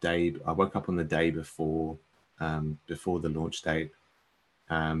on the day. I woke up on the day before the launch date.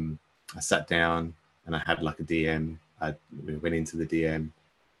 I sat down and I had like a DM. We went into the DM,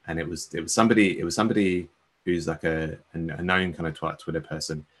 and it was somebody who's like a known kind of Twitter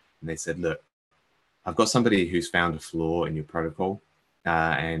person, and they said, "Look, I've got somebody who's found a flaw in your protocol,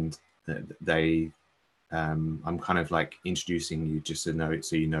 and I'm kind of like introducing you just to know,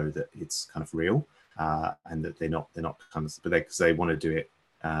 so you know that it's kind of real, and that they're not kind of, but because they want to do it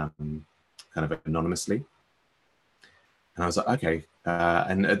kind of anonymously." And I was like, okay.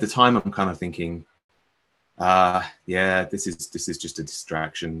 And at the time, I'm kind of thinking, Yeah, this is just a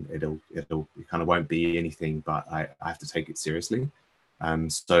distraction. It kind of won't be anything, but I have to take it seriously.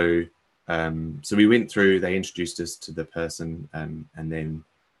 So we went through. They introduced us to the person, and then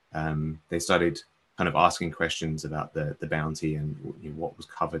they started kind of asking questions about the bounty and what was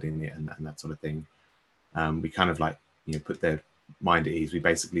covered in it and that sort of thing. We kind of like put their mind at ease. We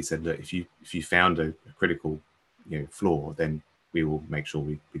basically said, look, if you found a critical flaw, then we will make sure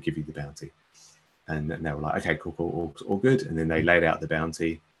we give you the bounty. And they were like, okay, cool, all good. And then they laid out the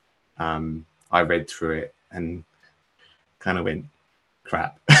bounty. I read through it and kind of went,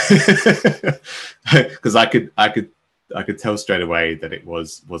 crap, because I could tell straight away that it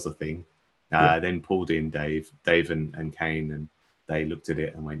was a thing. Then pulled in Dave and Kane, and they looked at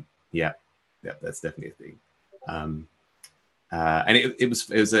it and went, yeah, that's definitely a thing. And it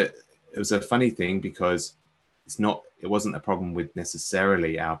was a funny thing because it wasn't a problem with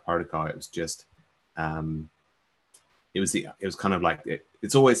necessarily our protocol. It was just it was kind of like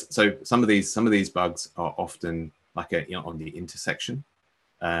it's always so some of these bugs are often like on the intersection,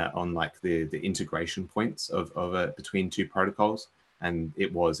 on like the integration points of between two protocols, and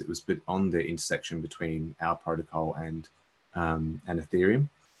it was on the intersection between our protocol and Ethereum.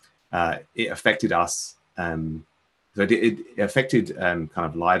 It affected us. So it affected kind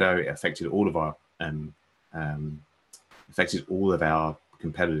of Lido. It affected all of our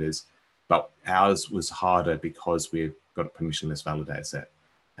competitors, but ours was harder because we've got a permissionless validator set,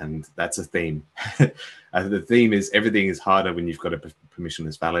 and that's a theme. The theme is everything is harder when you've got a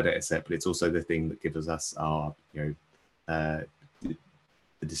permissionless validator set, but it's also the thing that gives us our the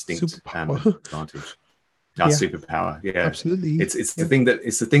distinct advantage. Our superpower, absolutely. It's the thing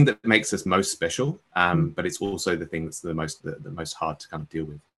that makes us most special, but it's also the thing that's the most hard to kind of deal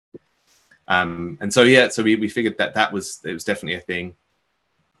with. And so we figured that was definitely a thing.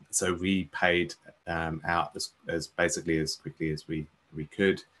 So we paid out as basically as quickly as we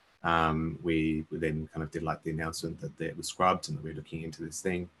could. We then kind of did like the announcement that it was scrubbed and that we were looking into this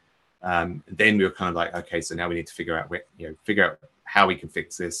thing. Then we were kind of like, okay, so now we need to figure out how we can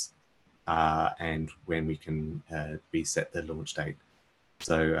fix this. And when we can reset the launch date.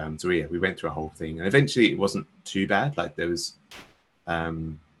 So we went through a whole thing, and eventually it wasn't too bad. Like there was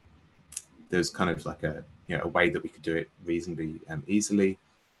kind of like a way that we could do it reasonably easily,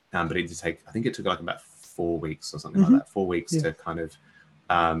 but it did take. I think it took like about 4 weeks or something like that. 4 weeks to kind of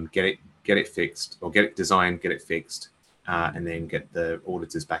get it fixed, or get it designed, get it fixed, and then get the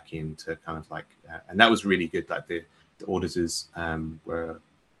auditors back in to kind of like, and that was really good. Like the auditors were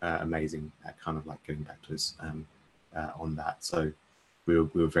amazing at kind of like getting back to us on that. So we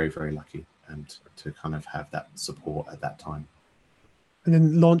were very, very lucky to kind of have that support at that time. And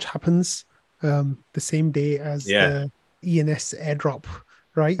then launch happens the same day as the ENS airdrop,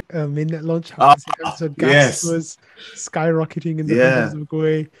 right? Mainnet launch happens. So gas was skyrocketing and the numbers were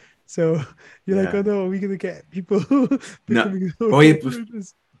going. So you're like, oh no, are we going to get people becoming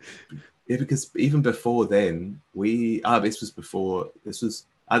Yeah, because even before then, this was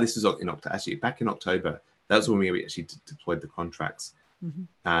in October. Actually, back in October, that was when we actually deployed the contracts,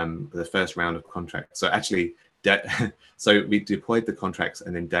 the first round of contracts. So actually, so we deployed the contracts,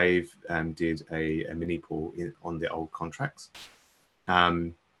 and then Dave did a mini pool on the old contracts,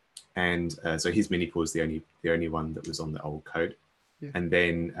 and so his mini pool is the only one that was on the old code, and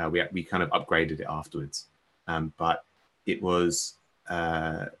then we kind of upgraded it afterwards, but it was.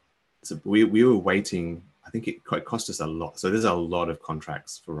 So we were waiting. I think it cost us a lot. So there's a lot of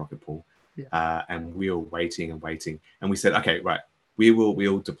contracts for Rocket Pool, and we were waiting, and we said, okay, right,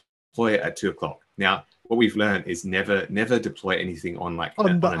 we'll deploy it at 2:00. Now, what we've learned is never deploy anything on like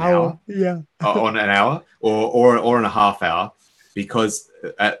on an hour, on an hour or on a half hour, because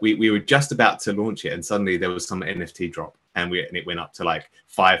we were just about to launch it, and suddenly there was some NFT drop, and it went up to like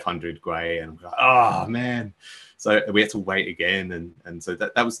 500 Gray, and we're like, oh man. So we had to wait again, and so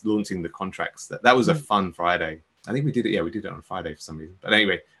that was launching the contracts. That was a fun Friday. I think we did it. Yeah, we did it on Friday for some reason. But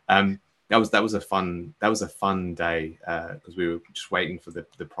anyway, that was a fun day because we were just waiting for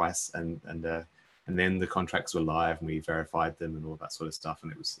the price, and then the contracts were live, and we verified them and all that sort of stuff,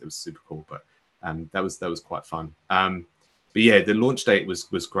 and it was super cool. But that was quite fun. But yeah, the launch date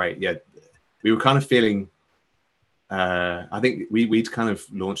was great. Yeah, we were kind of feeling. I think we'd kind of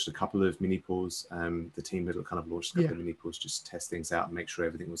launched a couple of mini pools. The team had kind of launched a couple of mini pools just to test things out and make sure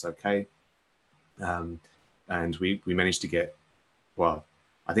everything was okay. And we managed to get, well,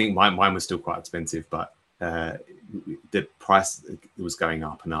 I think mine was still quite expensive, but the price was going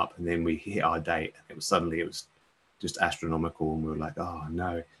up and up. And then we hit our date, and it was just astronomical. And we were like, oh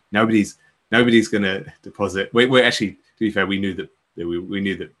no, nobody's going to deposit. We're actually, to be fair, we knew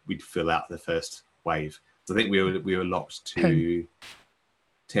that we'd fill out the first wave. So I think we were locked to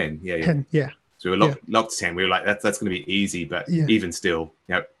 10. Yeah. 10, yeah. So we were locked to 10. We were like, that's going to be easy, but Yeah. even still,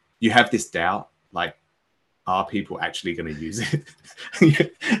 you have this doubt, like, are people actually going to use it?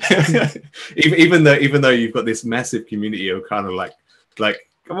 even though you've got this massive community of kind of like,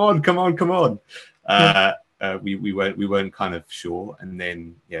 come on. We weren't kind of sure, and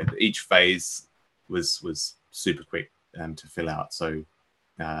then each phase was super quick to fill out. So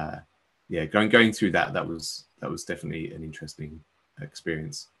going through that was definitely an interesting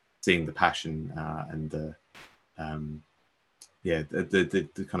experience, seeing the passion and the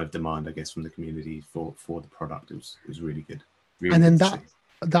the kind of demand, I guess, from the community for the product. It was really good. Really and then good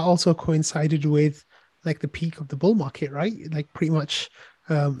that also coincided with like the peak of the bull market, right? Like pretty much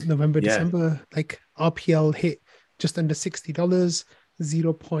November, December, like RPL hit just under $60,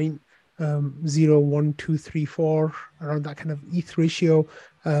 0.01234, around that kind of ETH ratio.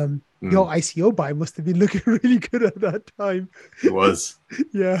 Your ICO buy must have been looking really good at that time. It was.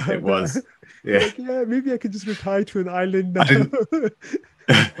 Yeah. It was. Yeah. Like, maybe I could just retire to an island now.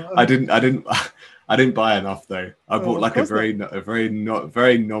 I didn't buy enough though. I bought like a very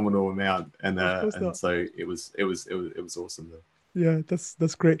nominal amount, and so it was awesome though. Yeah,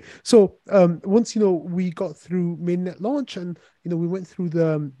 that's great. So once we got through mainnet launch, and we went through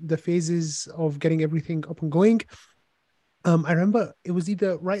the phases of getting everything up and going. I remember it was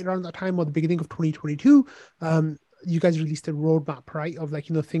either right around that time or the beginning of 2022. You guys released a roadmap, right, of like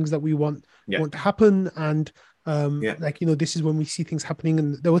things that we want to happen, and like this is when we see things happening.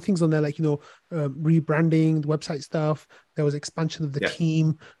 And there were things on there like rebranding, the website stuff. There was expansion of the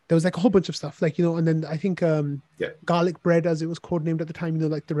team. There was like a whole bunch of stuff, like and then I think garlic bread, as it was codenamed at the time,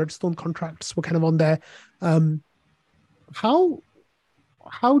 like the redstone contracts were kind of on there. How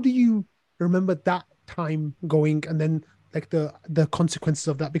do you remember that time going, and then like the consequences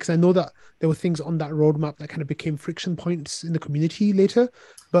of that? Because I know that there were things on that roadmap that kind of became friction points in the community later,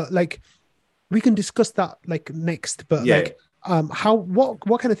 but like we can discuss that like next. But like how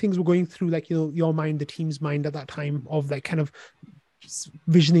what kind of things were going through like your mind, the team's mind at that time, of like kind of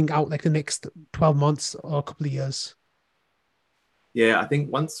visioning out like the next 12 months or a couple of years? I think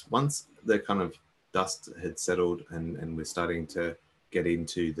once the kind of dust had settled and we're starting to get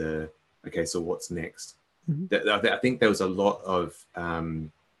into the so what's next. I think there was a lot of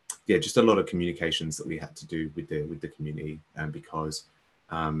just a lot of communications that we had to do with the community, because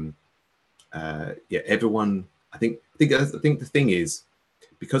everyone, I think the thing is,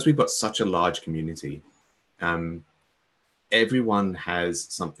 because we've got such a large community, everyone has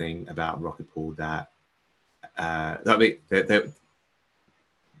something about Rocket Pool that I mean, they're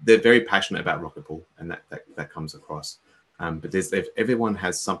very passionate about Rocket Pool, and that comes across. But everyone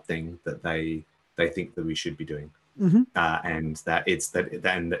has something that they think that we should be doing, and that it's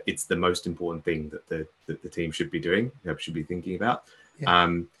the most important thing that the team should be doing, should be thinking about.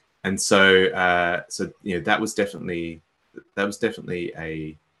 And so that was definitely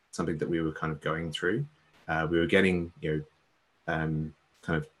something that we were kind of going through. We were getting kind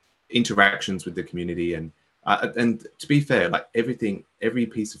of interactions with the community, and to be fair, like every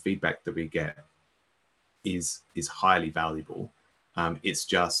piece of feedback that we get is highly valuable. It's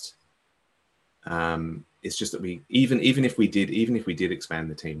just that we even if we did expand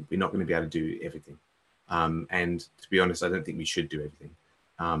the team, we're not going to be able to do everything. And to be honest, I don't think we should do everything.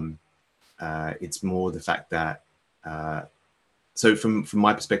 It's more the fact that so from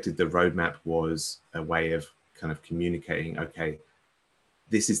my perspective, the roadmap was a way of kind of communicating, okay,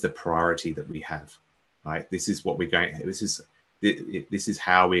 this is the priority that we have, right? This is what we're going, this is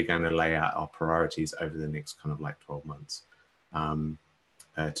how we're going to lay out our priorities over the next kind of like 12 months, to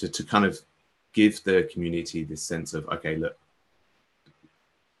kind of give the community this sense of, okay, look,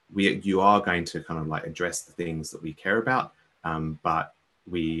 you are going to kind of like address the things that we care about, but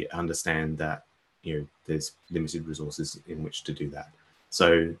we understand that there's limited resources in which to do that.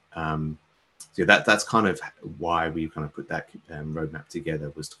 So that's kind of why we kind of put that roadmap together,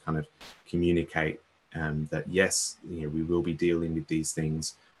 was to kind of communicate that yes, we will be dealing with these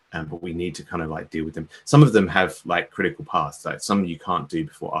things, but we need to kind of like deal with them. Some of them have like critical paths, like some you can't do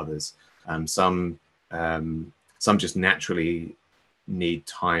before others. Some just naturally need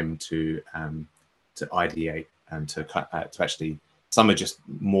time to ideate and to actually. Some are just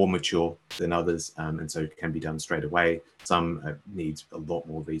more mature than others, and so it can be done straight away. Some need a lot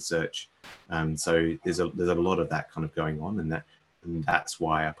more research. So there's a lot of that kind of going on, and that's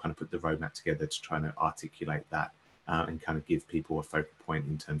why I kind of put the roadmap together, to try to articulate that and kind of give people a focal point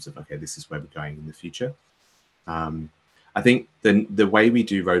in terms of, okay, this is where we're going in the future. I think the way we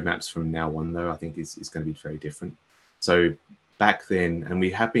do roadmaps from now on, though, I think is going to be very different. So back then, and we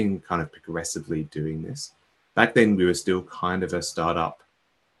have been kind of progressively doing this. Back then, we were still kind of a startup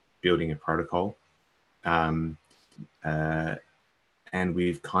building a protocol. And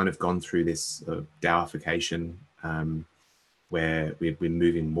we've kind of gone through this DAOification, where we're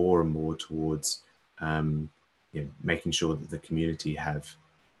moving more and more towards making sure that the community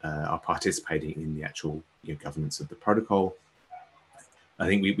are participating in the actual governance of the protocol. I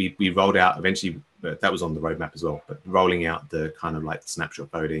think we rolled out eventually, but that was on the roadmap as well, but rolling out the kind of like snapshot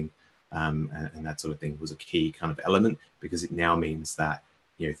voting and that sort of thing was a key kind of element, because it now means that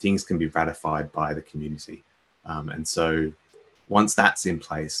things can be ratified by the community. And so once that's in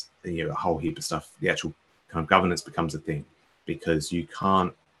place, then a whole heap of stuff, the actual kind of governance becomes a thing, because you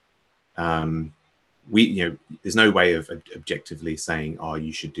can't there's no way of objectively saying, oh,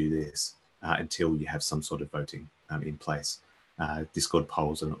 you should do this until you have some sort of voting in place. Discord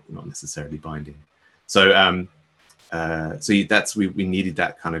polls are not necessarily binding. So we needed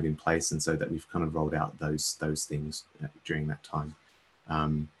that kind of in place, and so that we've kind of rolled out those things during that time. I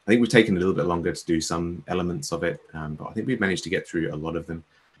think we've taken a little bit longer to do some elements of it, but I think we've managed to get through a lot of them.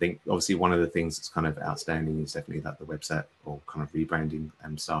 I think obviously one of the things that's kind of outstanding is definitely that the website or kind of rebranding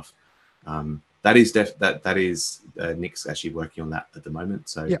and stuff. That is Nick's actually working on that at the moment.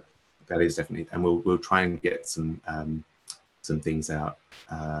 So yeah, that is definitely, and we'll try and get some things out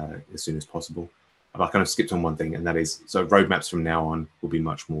as soon as possible. I kind of skipped on one thing, and that is, so roadmaps from now on will be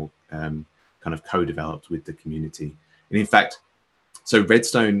much more kind of co-developed with the community. And in fact, so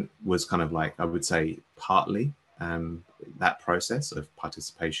Redstone was kind of like, I would say, partly that process of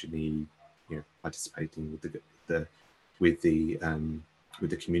participating with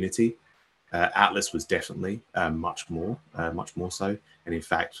the community. Atlas was definitely much more so, and in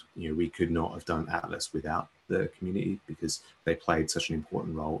fact, we could not have done Atlas without the community, because they played such an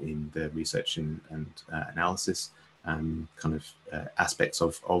important role in the research and analysis kind of aspects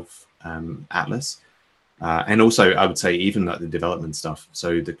of Atlas, and also I would say even like the development stuff.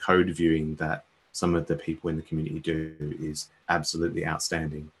 So the code viewing that some of the people in the community do is absolutely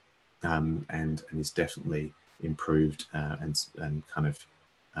outstanding, and is definitely improved and kind of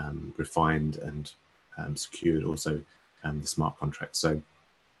refined and secured also the smart contract. So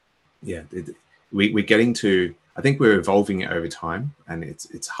yeah, we're getting to, I think we're evolving it over time, and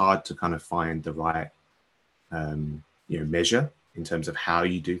it's hard to kind of find the right measure in terms of how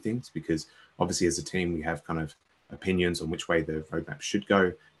you do things, because obviously as a team we have kind of opinions on which way the roadmap should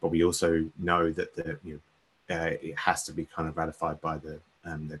go, but we also know that it has to be kind of ratified by the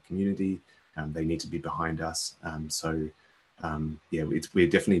community. They need to be behind us. We're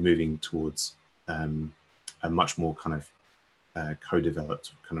definitely moving towards a much more kind of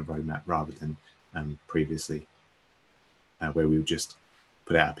co-developed kind of roadmap, rather than previously where we would just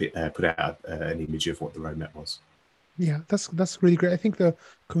put out an image of what the roadmap was. Yeah, that's really great. I think the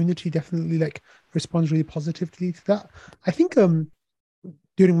community definitely like responds really positively to that. I think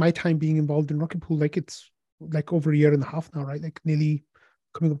during my time being involved in Rocket Pool, like it's like over a year and a half now, right? Like nearly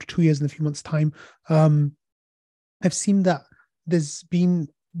coming up to 2 years in a few months' time. I've seen that there's been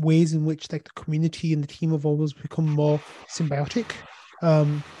ways in which like the community and the team have always become more symbiotic.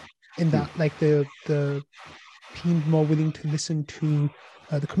 In that like the team's more willing to listen to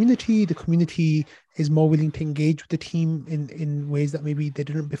the community is more willing to engage with the team in ways that maybe they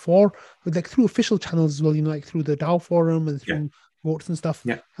didn't before, but like through official channels as well, like through the DAO forum and through votes and stuff.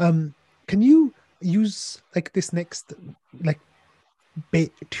 Yeah. Can you use like this next like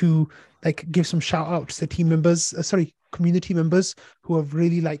bit to like give some shout outs to team members, community members who have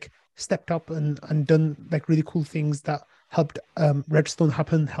really like stepped up and done like really cool things that helped Redstone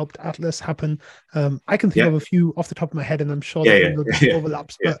happen, helped Atlas happen. I can think of a few off the top of my head, and I'm sure that there'll be some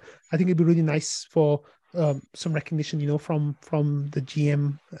overlaps, but I think it'd be really nice for some recognition, from the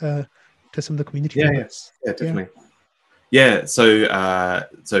GM to some of the community members. Yeah, definitely. Yeah, so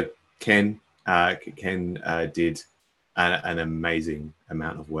Ken did an amazing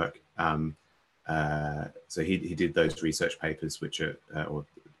amount of work. So he did those research papers, which are, or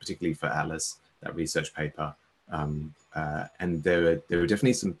particularly for Atlas, that research paper. And there were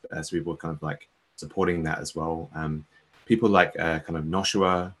definitely some people kind of like supporting that as well. People like kind of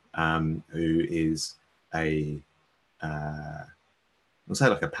Noshua, who is I'll say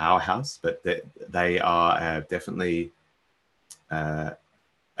like a powerhouse, but they are definitely a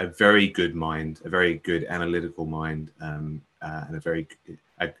very good mind, a very good analytical mind, and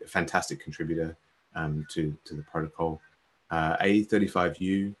a fantastic contributor to the protocol.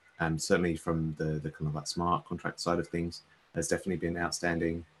 A35U, certainly from the kind of like smart contract side of things, has definitely been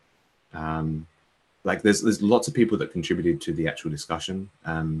outstanding. Like there's lots of people that contributed to the actual discussion.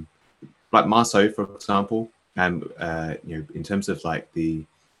 Like Marceau, for example, in terms of like the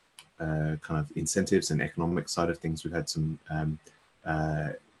kind of incentives and economic side of things, we've had some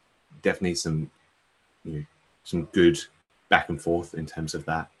definitely some good back and forth in terms of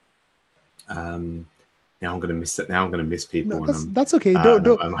that. Now I'm going to miss it. Now I'm going to miss people, no, that's okay.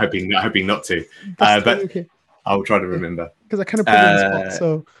 I'm hoping not to. That's But totally okay. I'll try to remember. Because I kind of put you on the spot,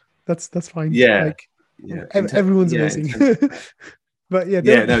 so that's fine. Yeah, Like everyone's amazing. But yeah,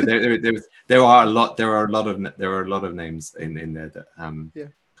 no, there are a lot of names in there that yeah,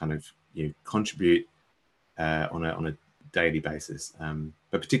 kind of contribute on a daily basis,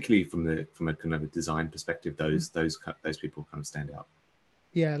 but particularly from a kind of a design perspective, those people kind of stand out.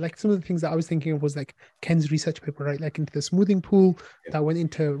 yeah. Like some of the things that I was thinking of was like Ken's research paper, right? Like into the smoothing pool that went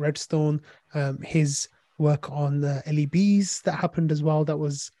into Redstone. His work on the LEBs that happened as well. That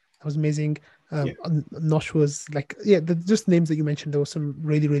was amazing. Nosh was like, yeah, just names that you mentioned. There was some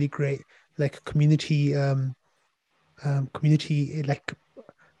really really great like community like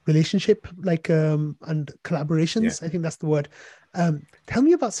relationship like and Yeah, collaborations. I think that's the word. Tell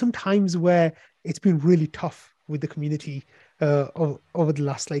me about some times where it's been really tough with the community over the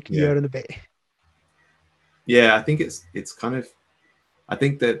last like yeah, year and a bit. yeah. I think it's kind of, I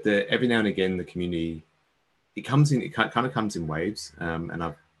think that every now and again the community, it kind of comes in waves,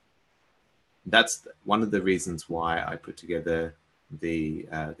 and that's one of the reasons why I put together the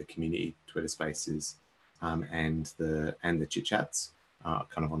community Twitter Spaces, and the chit chats,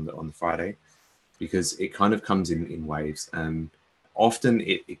 kind of on the Friday, because it kind of comes in waves, and often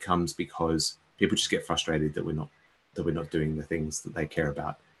it comes because people just get frustrated that we're not doing the things that they care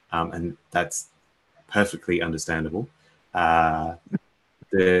about, and that's perfectly understandable.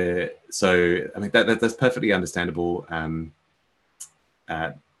 So I mean that's perfectly understandable.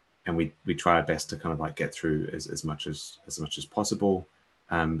 And we try our best to kind of like get through as much as possible.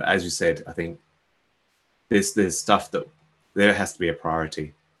 But as you said, I think there's stuff that there has to be a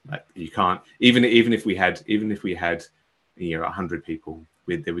priority. Like you can't, even if we had 100 people,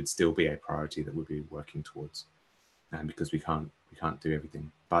 there would still be a priority that we'd be working towards, because we can't do everything.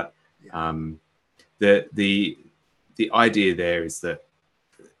 But the idea there is that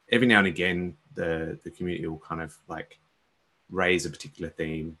every now and again the community will kind of like raise a particular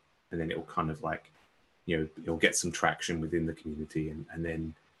theme, and then it will kind of like it'll get some traction within the community, and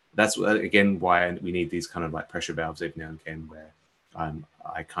then that's again why we need these kind of like pressure valves every now and again, where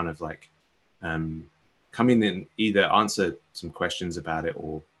I kind of like come in and either answer some questions about it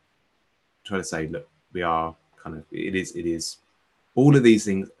or try to say, look, we are kind of, it is all of these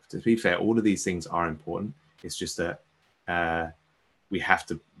things, to be fair, all of these things are important. It's just that we have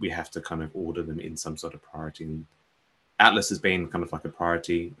to kind of order them in some sort of priority. And Atlas has been kind of like a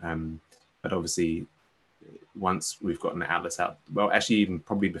priority, but obviously once we've gotten the Atlas out, well, actually even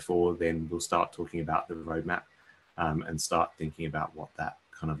probably before then, we'll start talking about the roadmap, and start thinking about what that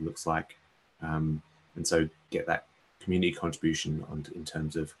kind of looks like, and so get that community contribution in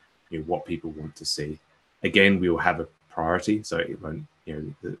terms of what people want to see. Again, we will have a priority, so it won't,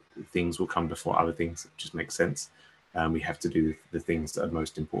 the things will come before other things. It just makes sense. We have to do the things that are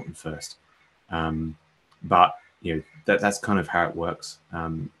most important first, but that's kind of how it works.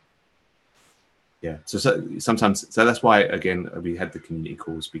 So sometimes, so that's why again we had the community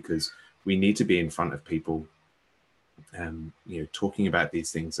calls, because we need to be in front of people, talking about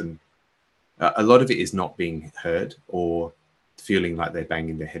these things, and a lot of it is not being heard or feeling like they're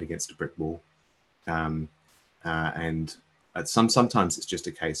banging their head against a brick wall, and sometimes it's just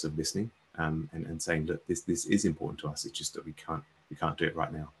a case of listening, and saying, look, this is important to us. It's just that we can't do it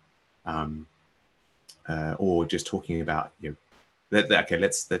right now, or just talking about okay,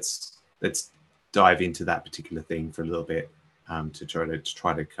 let's dive into that particular thing for a little bit, to try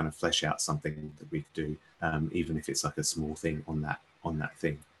to kind of flesh out something that we could do, even if it's like a small thing on that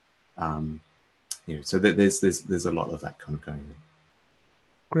thing. So there's a lot of that kind of going on.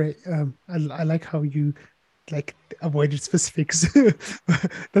 Great. I like how you like avoided specifics.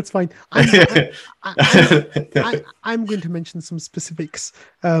 That's fine. I'm going to mention some specifics.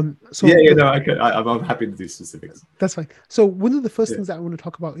 So no, I'm happy to do specifics. That's fine. So one of the first things that I want to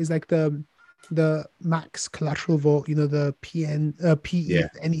talk about is like the max collateral vote, the PENE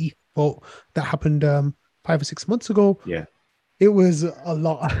vote that happened 5 or 6 months ago. Yeah. It was a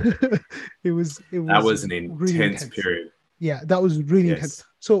lot. it was that was an really intense period. Yeah, that was really intense.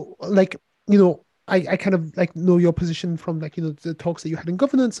 So like, I kind of like know your position from like, the talks that you had in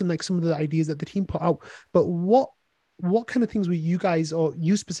governance and like some of the ideas that the team put out. But what kind of things were you guys, or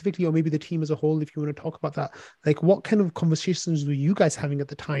you specifically, or maybe the team as a whole, if you want to talk about that, like what kind of conversations were you guys having at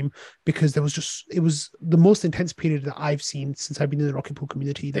the time? Because it was the most intense period that I've seen since I've been in the Rocket Pool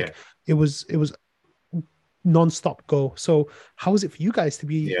community. Like it was non-stop go. So how is it for you guys to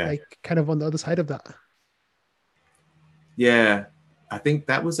be Yeah. like kind of on the other side of that? Yeah. I think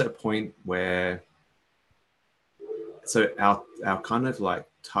that was a point where, so our kind of like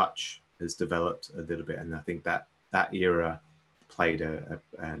touch has developed a little bit, and I think that that era played a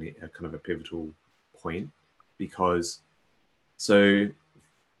kind of a pivotal point, because so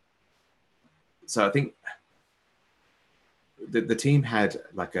I think the team had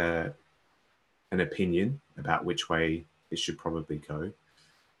like an opinion about which way it should probably go,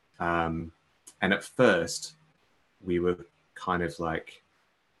 and at first we were kind of like,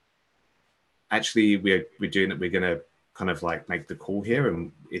 actually we're doing it, we're going to kind of like make the call here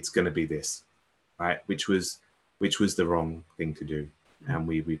and it's going to be this, right, which was the wrong thing to do. And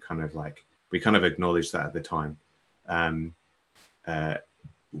we kind of like, we kind of acknowledged that at the time. um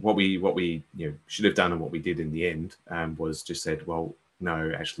what we should have done, and what we did in the end, was just said, well,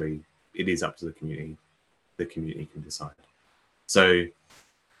 no, actually it is up to the community. The community can decide. So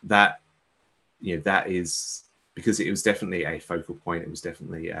that, that is because it was definitely a focal point. It was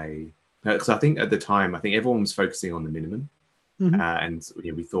definitely a, because I think at the time, I think everyone was focusing on the minimum. Mm-hmm. And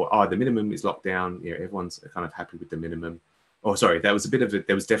we thought, oh, the minimum is locked down. Everyone's kind of happy with the minimum. Oh, sorry, that was a bit of it.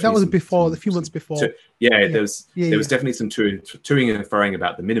 There was That definitely was before, a few months some before. yeah, Yeah. Yeah. there was Yeah. definitely some toing and throwing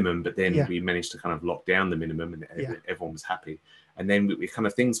about the minimum, but then Yeah. we managed to kind of lock down the minimum, and Yeah. everyone was happy. And then we kind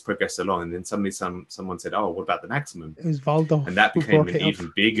of, things progressed along, and then suddenly someone said, oh, what about the maximum? It was Valdo And that who became brought an it up.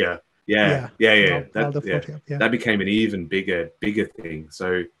 even bigger, Yeah. Valdo brought it up. Yeah. that became an even bigger thing.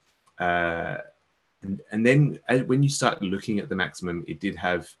 So and then when you start looking at the maximum, it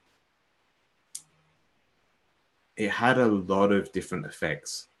had a lot of different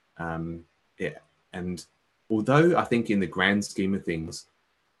effects. Yeah, and although I think in the grand scheme of things,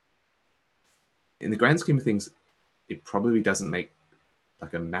 it probably doesn't make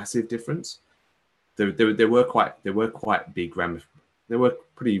like a massive difference. There were quite big there were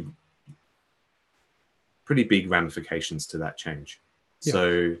pretty big ramifications to that change. Yeah.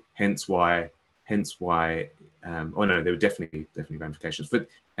 So hence why oh no, there were definitely ramifications. But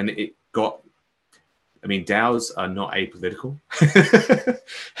and it got, I mean, DAOs are not apolitical.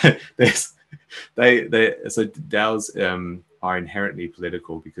 There's so DAOs are inherently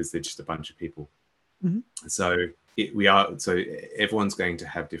political because they're just a bunch of people. Mm-hmm. So everyone's going to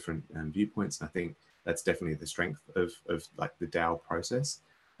have different viewpoints, and I think that's definitely the strength of like the DAO process.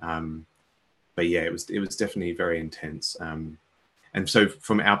 But yeah, it was definitely very intense. And so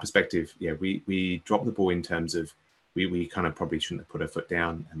from our perspective, yeah, we dropped the ball in terms of we kind of probably shouldn't have put our foot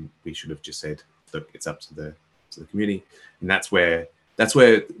down, and we should have just said, look, it's up to the community. And that's where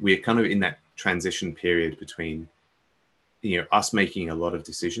we're kind of in that transition period between us making a lot of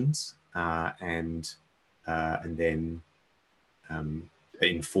decisions, and then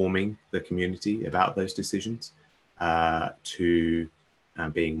informing the community about those decisions, to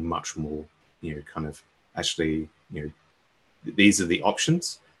being much more, kind of actually, these are the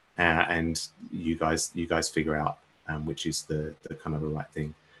options, and you guys figure out which is the kind of the right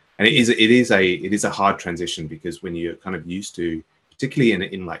thing. And it is a hard transition, because when you're kind of used to, particularly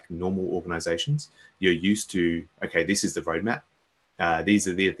in like normal organizations, you're used to, okay, this is the roadmap, these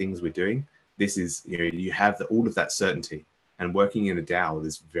are the things we're doing, this is, you have all of that certainty. And working in a DAO,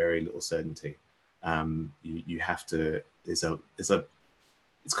 there's very little certainty. You have to, there's a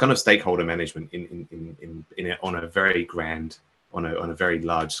it's kind of stakeholder management on a very grand, on a very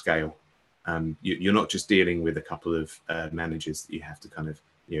large scale. You're not just dealing with a couple of managers that you have to kind of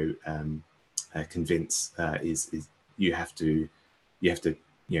convince. You have to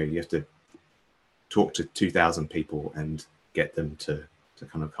talk to 2,000 people and get them to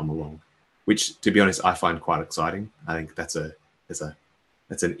kind of come along, which, to be honest, I find quite exciting. I think that's an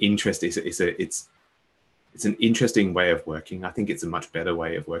interest. It's an interesting way of working. I think it's a much better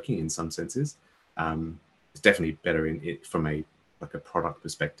way of working in some senses. It's definitely better in it from a product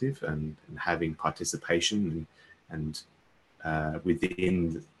perspective, and having participation and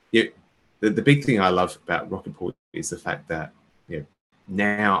within. The big thing I love about Rocket Pool is the fact that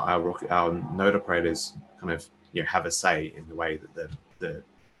now our node operators kind of have a say in the way that the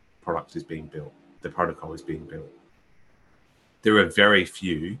product is being built, the protocol is being built. There are very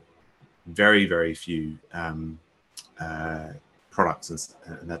very few products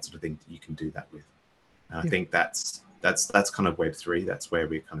and that sort of thing that you can do that with. And I think that's kind of Web3. That's where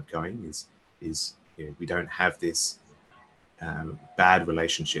we're kind of going. Is we don't have this bad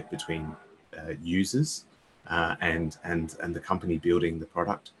relationship between users and the company building the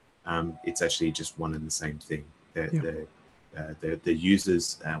product. It's actually just one and the same thing. The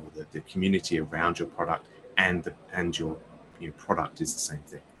users, or the community around your product, and your product is the same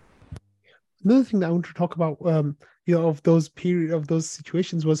thing. another thing that I want to talk about, of those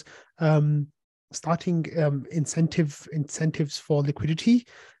situations was starting incentives for liquidity.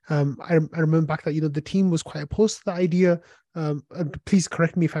 I remember back that the team was quite opposed to the idea. And please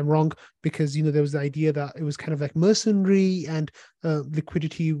correct me if I'm wrong, because there was the idea that it was kind of like mercenary, and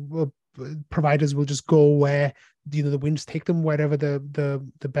liquidity providers will just go where the winds take them, wherever the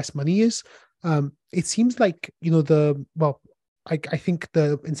best money is. It seems like I think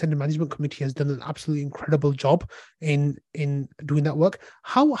the incentive management committee has done an absolutely incredible job in doing that work.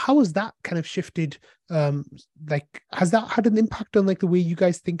 How has that kind of shifted? Has that had an impact on the way you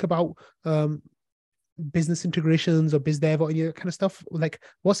guys think about business integrations or biz dev or any of that kind of stuff?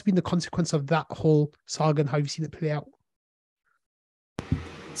 What's been the consequence of that whole saga, and how have you seen it play out?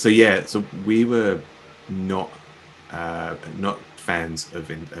 So we were not fans of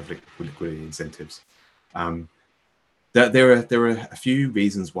liquidity incentives. There are a few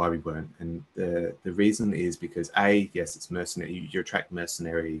reasons why we weren't, and the reason is because yes, it's mercenary. You attract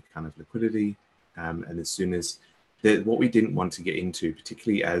mercenary kind of liquidity, and as soon as what we didn't want to get into,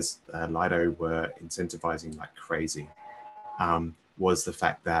 particularly as Lido were incentivizing like crazy, was the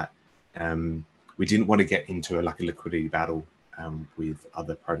fact that we didn't want to get into a liquidity battle with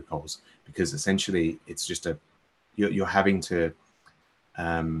other protocols, because essentially it's just you're having to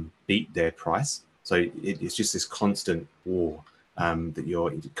beat their price. So it's just this constant war that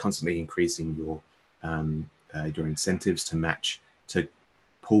you're constantly increasing your incentives to match, to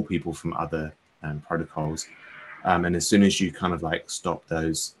pull people from other protocols. And as soon as you kind of stop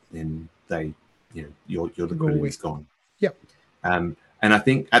those, then your liquidity is gone. Yep. And I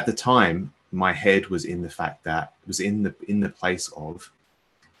think at the time, my head was in the fact that it was in the place of,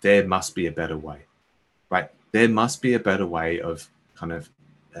 there must be a better way, right? There must be a better way of kind of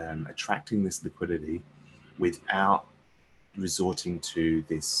attracting this liquidity without resorting to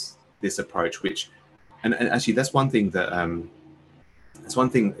this approach, and actually that's one thing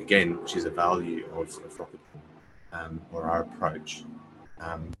again, which is a value of Rocket Pool, or our approach.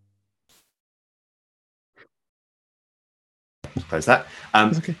 Close that.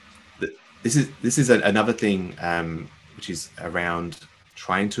 Okay. This is another thing which is around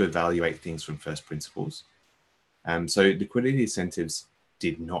trying to evaluate things from first principles. So liquidity incentives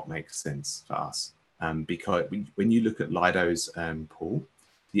did not make sense for us, because when you look at Lido's pool,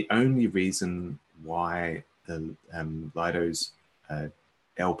 the only reason why the Lido's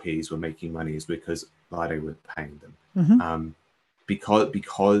LPs were making money is because Lido were paying them. Mm-hmm.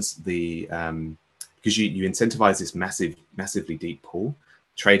 Because you incentivize this massively deep pool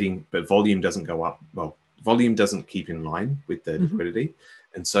trading, but volume doesn't go up. Well, volume doesn't keep in line with the liquidity,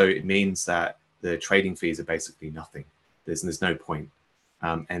 and so it means that the trading fees are basically nothing. There's no point,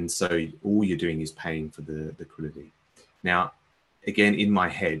 and so all you're doing is paying for the liquidity. Now, again, in my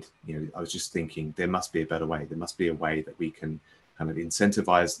head, I was just thinking there must be a better way. There must be a way that we can kind of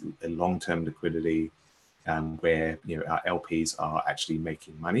incentivize a long-term liquidity, where our LPs are actually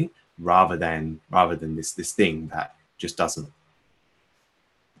making money, rather than this thing that just doesn't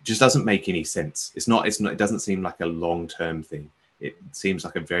make any sense. It doesn't seem like a long-term thing. It seems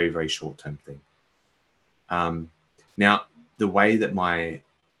like a very, very short-term thing. Now, the way that my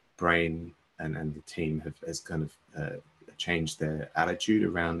brain and the team has kind of changed their attitude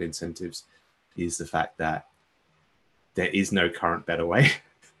around incentives is the fact that there is no current better way.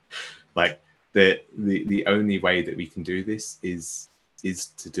 The only way that we can do this is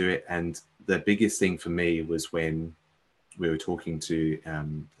to do it. And the biggest thing for me was when we were talking to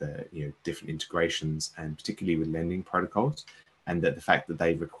the different integrations, and particularly with lending protocols, and that the fact that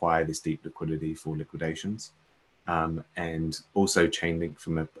they require this deep liquidity for liquidations, and also Chainlink,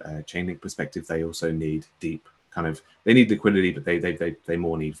 from a Chainlink perspective, they also need deep they need liquidity, but they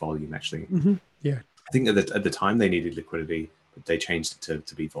more need volume actually. Mm-hmm. Yeah, I think at the time they needed liquidity, but they changed it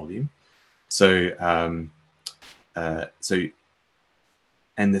to be volume. So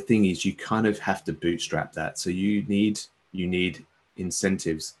and the thing is, you kind of have to bootstrap that. So you need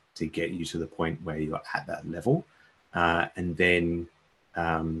incentives to get you to the point where you're at that level, and then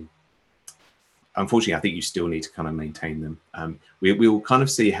unfortunately, I think you still need to kind of maintain them. We'll kind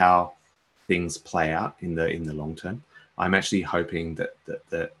of see how things play out in the long term. I'm actually hoping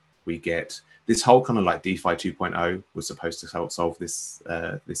that we get this whole kind of like DeFi 2.0 was supposed to solve this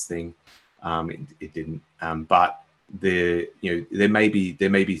thing. It didn't, but there may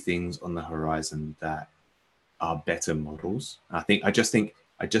be things on the horizon that are better models. I just think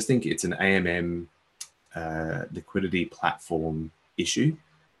it's an AMM liquidity platform issue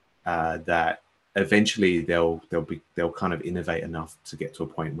that eventually they'll kind of innovate enough to get to a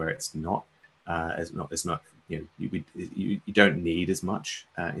point where it's not you don't need as much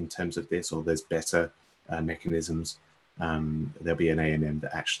in terms of this, or there's better mechanisms. There'll be an A&M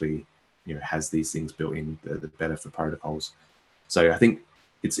that actually has these things built in that are better for protocols. So I think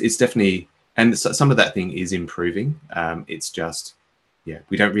it's definitely, and some of that thing is improving. It's just,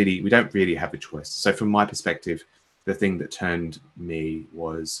 we don't really have a choice. So from my perspective, the thing that turned me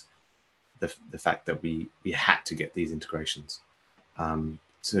was the fact that we had to get these integrations.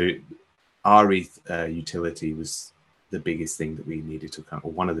 So RETH utility was the biggest thing that we needed to,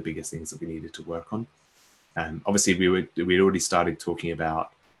 or one of the biggest things that we needed to work on. Obviously, we'd already started talking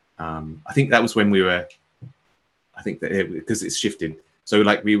about. I think that was when we were. I think that because it's shifted. So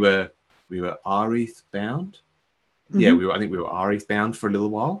like we were RETH bound. Mm-hmm. Yeah, I think we were RETH bound for a little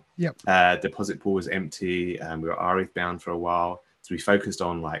while. Yep. Deposit pool was empty, and we were RETH bound for a while. So we focused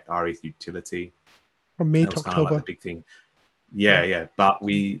on like RETH utility. From May to October. Kind of like the big thing. Yeah. But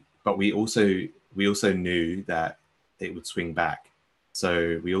we also knew that it would swing back.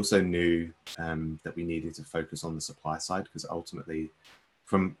 So we also knew that we needed to focus on the supply side, because ultimately,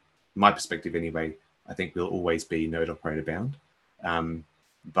 from my perspective anyway, I think we'll always be node operator bound.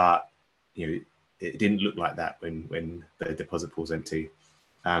 But it didn't look like that when the deposit pool's empty.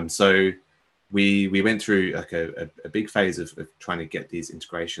 So we went through like a big phase of trying to get these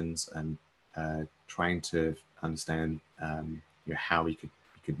integrations and trying to understand how we could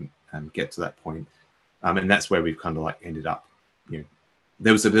get to that point. And that's where we've kind of like ended up.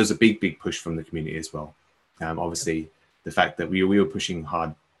 There was a big push from the community as well. Obviously, the fact that we were pushing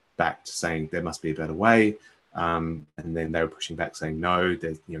hard back to saying there must be a better way, and then they were pushing back saying no,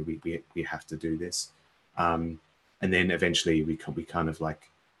 there's we have to do this, and then eventually we kind of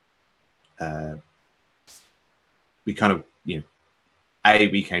like we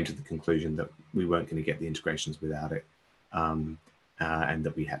came to the conclusion that we weren't going to get the integrations without it, and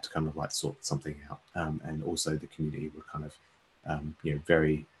that we had to kind of like sort something out, and also the community were kind of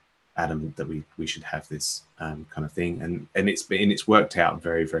very adamant that we should have this kind of thing, and it's worked out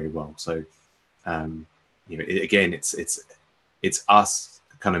very, very well. So again, it's us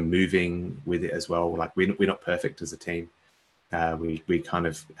kind of moving with it as well. Like we're not perfect as a team. We kind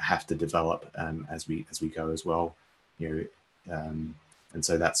of have to develop as we go as well. And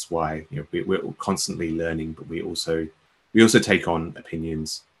so that's why we're constantly learning, but we also take on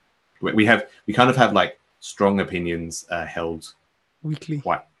opinions. We kind of have like strong opinions held weekly,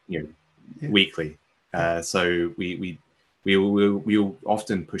 quite weekly. So we will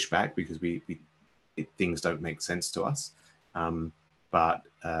often push back because things don't make sense to us, but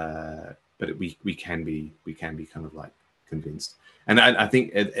we can be kind of like convinced. And I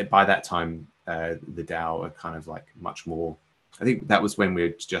think by that time the DAO are kind of like much more. I think that was when we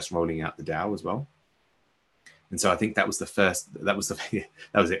were just rolling out the DAO as well. And so I think that was the first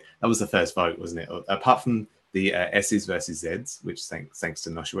first vote, wasn't it? Apart from the S's versus Z's, which thanks to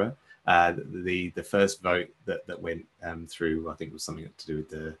Noshua, the first vote that went through, I think, was something to do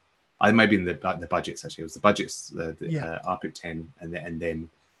with maybe in the budgets. Actually, it was the budgets, the RPIP 10, and then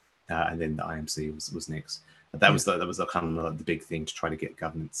the IMC was next. But that was the kind of the big thing to try to get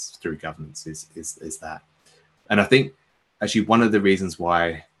governance through. Governance is that, and I think actually one of the reasons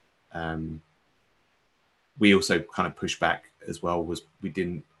why we also kind of pushed back as well was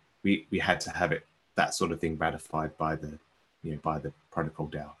we had to have that sort of thing ratified by the protocol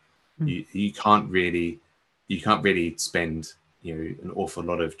DAO. You can't really spend an awful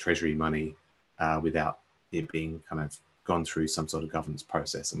lot of treasury money without it being kind of gone through some sort of governance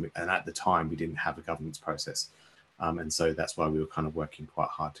process, and at the time we didn't have a governance process, and so that's why we were kind of working quite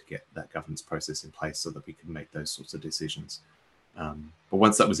hard to get that governance process in place so that we could make those sorts of decisions. But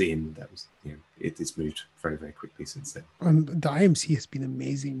once that was in, that was it's moved very, very quickly since then. And the IMC has been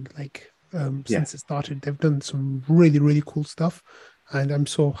amazing. Like since it started, they've done some really, really cool stuff, and I'm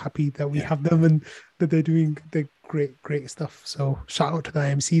so happy that we have them and that they're doing the great stuff. So shout out to the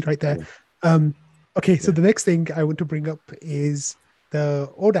IMC right there. Okay, so the next thing I want to bring up is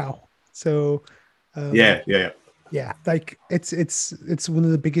the ODAO. So like it's one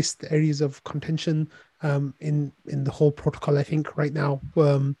of the biggest areas of contention in the whole protocol, I think, right now.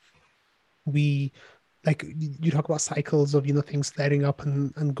 We, like, you talk about cycles of things flaring up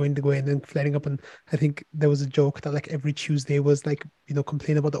and going to go and then flaring up, and I think there was a joke that like every Tuesday was like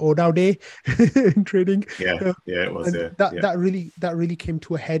complain about the ODAO day in trading. It was. And that really came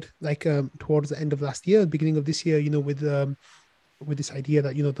to a head like towards the end of last year, beginning of this year, with this idea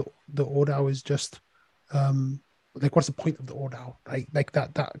that the ODAO is just like, what's the point of the ODAO, right? Like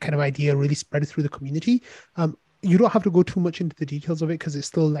that kind of idea really spread through the community. you don't have to go too much into the details of it because it's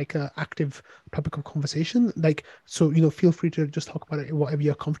still like a active topic of conversation. Like, so, feel free to just talk about it whatever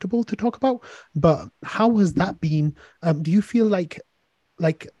you're comfortable to talk about. But how has that been? Do you feel like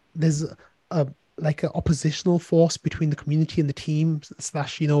there's a like an oppositional force between the community and the team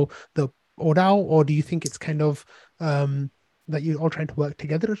slash the ODAO, or do you think it's kind of that you're all trying to work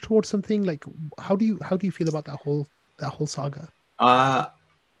together towards something? Like, how do you feel about that whole saga? Uh,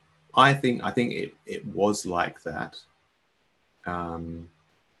 I think it was like that, um,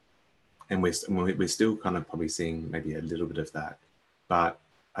 and we're still kind of probably seeing maybe a little bit of that, but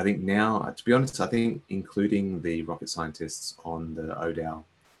I think now, to be honest, I think including the rocket scientists on the ODAO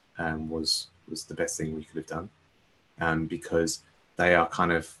was the best thing we could have done, because they are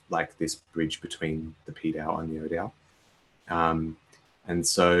kind of like this bridge between the PDAO and the ODAO, and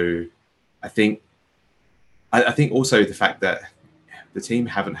so I think I think also the fact that the team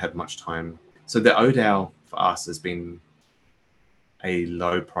haven't had much time. So the ODAO for us has been a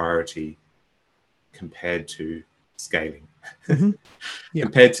low priority compared to scaling, Hmm. Yeah.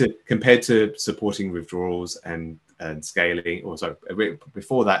 compared to supporting withdrawals and scaling. Or sorry,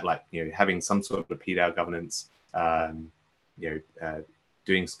 before that, like having some sort of PDAO governance, um,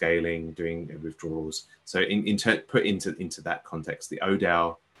 doing scaling, doing withdrawals. So put into that context, the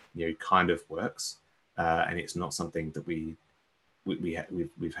ODAO kind of works, and it's not something that we've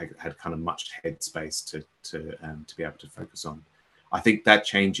had kind of much headspace to be able to focus on. I think that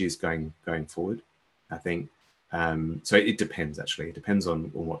changes going forward. I think so. It depends actually. It depends on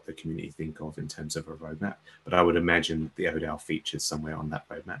what the community think of in terms of a roadmap. But I would imagine the ODAO features somewhere on that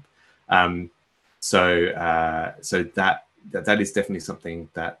roadmap. So that is definitely something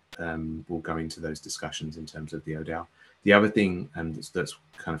that will go into those discussions in terms of the ODAO. The other thing that's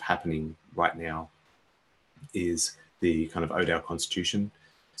kind of happening right now is the kind of ODAO constitution.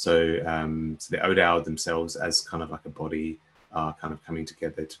 So the ODAO themselves, as kind of like a body, are kind of coming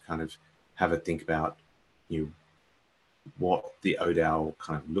together to kind of have a think about, what the ODAO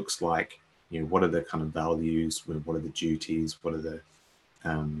kind of looks like. What are the kind of values? What are the duties? What are the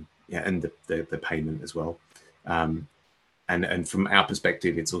and the payment as well. And from our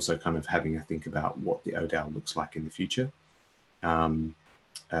perspective, it's also kind of having a think about what the ODAO looks like in the future.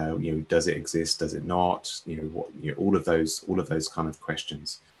 Does it exist? Does it not? All of those kind of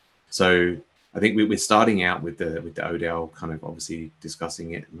questions. So I think we're starting out with the ODAO kind of obviously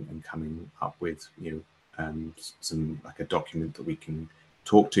discussing it and coming up with some like a document that we can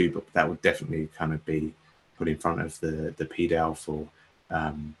talk to, but that would definitely kind of be put in front of the PDAO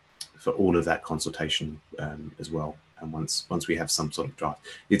for all of that consultation as well. And once we have some sort of draft,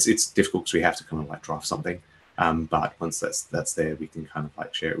 it's difficult because we have to kind of like draft something. But once that's there, we can kind of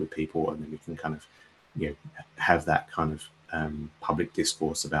like share it with people, and then we can kind of have that kind of public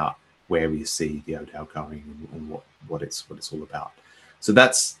discourse about where we see the ODAO going and what it's all about. So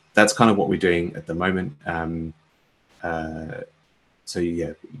that's kind of what we're doing at the moment. So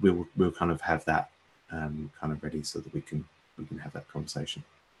yeah, we'll kind of have that kind of ready so that we can have that conversation.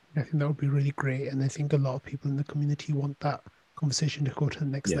 I think that would be really great, and I think a lot of people in the community want that conversation to go to the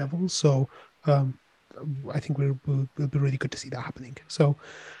next Yeah, level. So, um, I think we'll be really good to see that happening. So,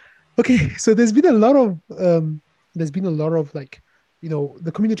 okay, so there's been a lot of like,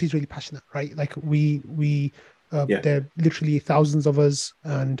 the community is really passionate, right? Like yeah, there are literally thousands of us,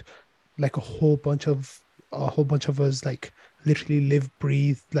 and like a whole bunch of us like literally live,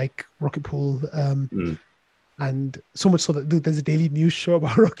 breathe like Rocket Pool. mm. And so much so that dude, there's a daily news show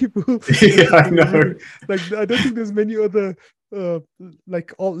about Rocket Pool, Yeah, which is I really know. like I don't think there's many other uh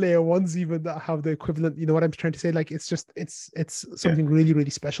like alt layer ones even that have the equivalent. You know what I'm trying to say? Like it's Yeah, something really,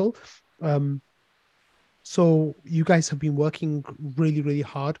 really special. Um so you guys have been working really, really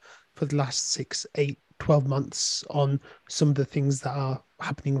hard for the last 6, 8, 12 months on some of the things that are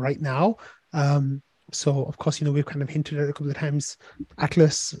happening right now. So of course, we've kind of hinted at it a couple of times.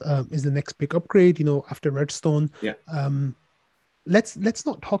 Atlas is the next big upgrade, after Redstone. yeah, Um, let's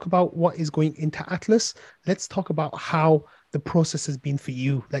not talk about what is going into Atlas. Let's talk about how the process has been for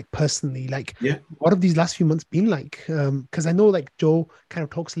you, like personally. Like, yeah. what have these last few months been like? Because I know like Joe kind of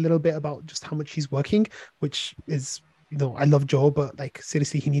talks a little bit about just how much he's working, which is, I love Joe, but like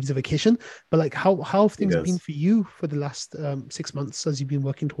seriously, he needs a vacation. But like, how have It things been does. for you for the last 6 months as you've been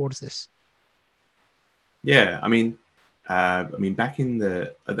working towards this? Yeah, I mean, back in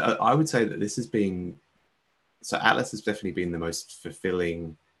I would say that this has been so Atlas has definitely been the most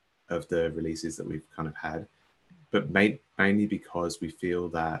fulfilling of the releases that we've kind of had, but mainly because we feel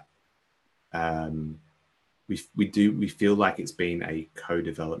that um, we feel like it's been a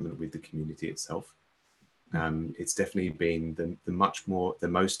co-development with the community itself. It's definitely been the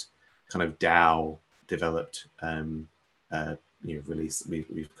most kind of developed release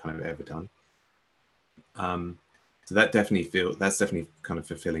we've kind of ever done. So that's definitely kind of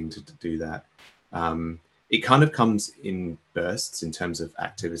fulfilling to do that. It kind of comes in bursts in terms of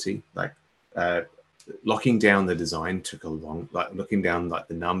activity. Like locking down the design took a long, like looking down like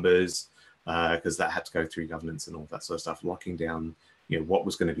the numbers, because that had to go through governance and all that sort of stuff. Locking down, what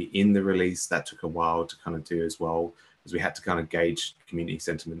was going to be in the release, that took a while to kind of do as well, because we had to kind of gauge community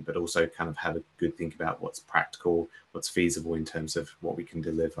sentiment, but also kind of have a good think about what's practical, what's feasible in terms of what we can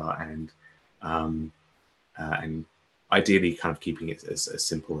deliver, and ideally kind of keeping it as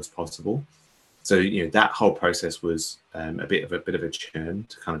simple as possible. So that whole process was a bit of a churn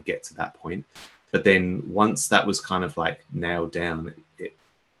to kind of get to that point. But then once that was kind of like nailed down, it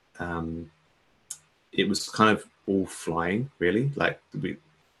was kind of all flying, really. Like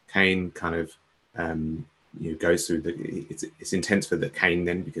Kane kind of goes through it's intense for the Kane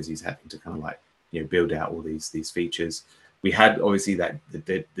then, because he's having to kind of like build out all these features. We had obviously that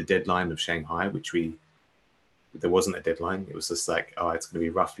the deadline of Shanghai, which there wasn't a deadline. It was just like, oh, it's going to be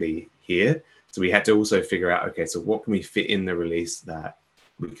roughly here. So we had to also figure out, okay, so what can we fit in the release that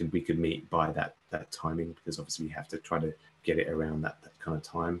we could meet by that timing, because obviously we have to try to get it around that kind of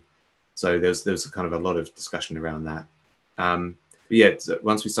time. So there's kind of a lot of discussion around that. But yeah, so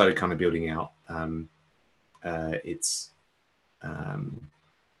once we started kind of building out, it's kind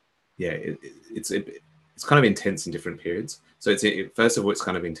of intense in different periods. So first of all, it's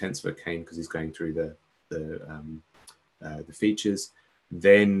kind of intense for Kane because he's going through the features.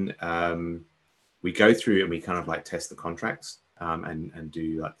 Then we go through and we kind of like test the contracts and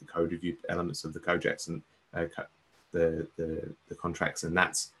do like the code review elements of the contracts and the contracts, and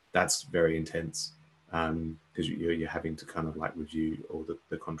that's very intense because you're having to kind of like review all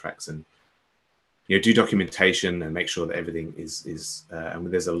the contracts and do documentation and make sure that everything is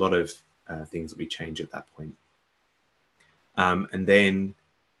and there's a lot of things that we change at that point. And then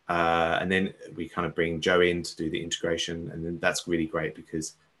we kind of bring Joe in to do the integration, and then that's really great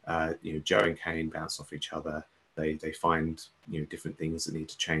because Joe and Kane bounce off each other. They find different things that need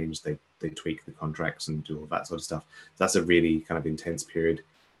to change. They tweak the contracts and do all that sort of stuff. That's a really kind of intense period.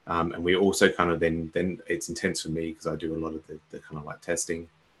 And we also kind of then it's intense for me because I do a lot of the kind of like testing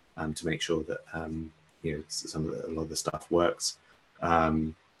to make sure that a lot of the stuff works.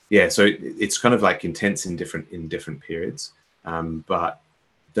 Yeah, so it's kind of like intense in different periods. But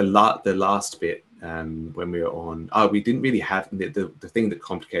the last bit when we were on, we didn't really have the thing that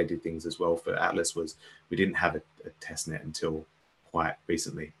complicated things as well for Atlas was we didn't have a test net until quite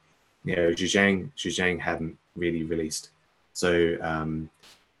recently. Zhejiang hadn't really released. So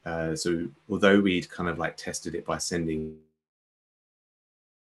so although we'd kind of like tested it by sending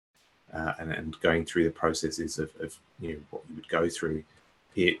and going through the processes of what we would go through,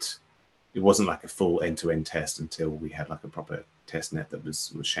 it wasn't like a full end-to-end test until we had like a proper test net that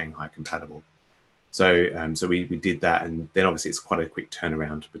was Shanghai compatible. So so we did that, and then obviously it's quite a quick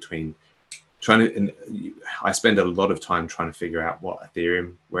turnaround between trying to, and I spend a lot of time trying to figure out where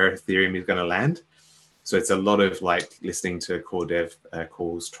Ethereum is going to land. So it's a lot of like listening to core dev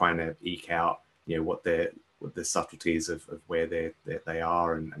calls, trying to eke out what the subtleties of where they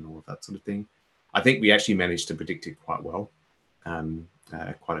are and all of that sort of thing. I think we actually managed to predict it quite well,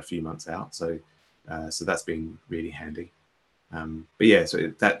 quite a few months out. So so that's been really handy. But yeah,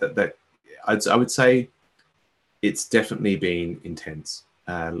 so that I would say it's definitely been intense.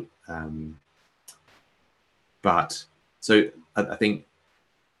 But so I think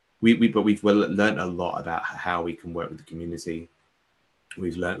we've learned a lot about how we can work with the community.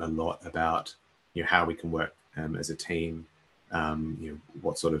 We've learned a lot about how we can work as a team.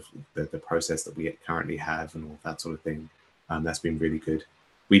 What sort of the process that we currently have and all that sort of thing. That's been really good.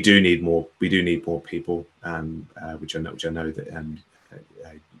 We do need more people, which I know that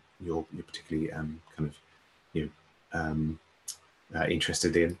you're particularly kind of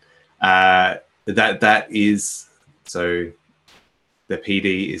interested in. That is so. The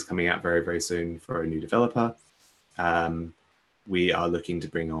PD is coming out very, very soon for a new developer. We are looking to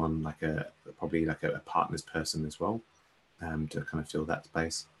bring on probably a partners person as well to kind of fill that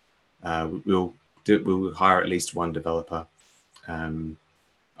space. We'll hire at least one developer.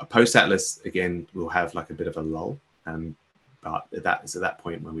 Post Atlas again, we'll have like a bit of a lull, but that is at that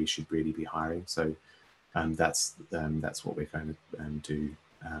point when we should really be hiring. So that's what we're going to do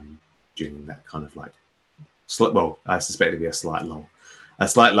during that kind of like. Well, I suspect it'll be a slight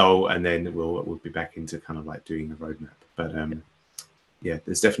lull, and then we'll be back into kind of like doing the roadmap. But yeah,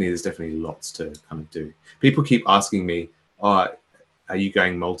 there's definitely lots to kind of do. People keep asking me, "Oh, are you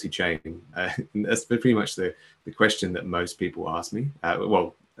going multi-chain?" That's pretty much the question that most people ask me.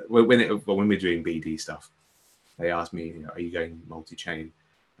 Well, when we're doing BD stuff, they ask me, are you going multi-chain?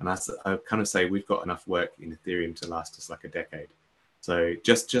 And I kind of say we've got enough work in Ethereum to last us like a decade. So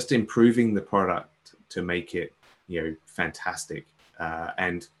just improving the product to make it, fantastic.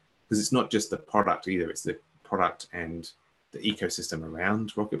 And because it's not just the product either, it's the product and the ecosystem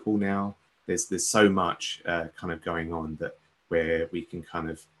around Rocket Pool now. There's so much kind of going on that where we can kind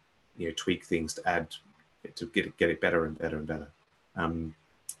of tweak things to add to get it better and better and better.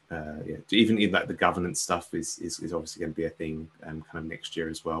 Even in like the governance stuff is obviously going to be a thing kind of next year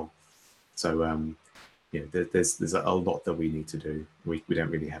as well. So there's a lot that we need to do. We don't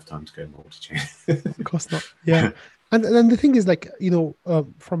really have time to go multi-chain. Of course not. Yeah. And the thing is, like,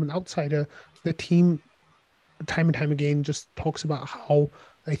 from an outsider, the team time and time again just talks about how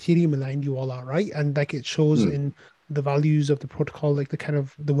Ethereum aligned you all are, right? And like it shows in the values of the protocol, like the kind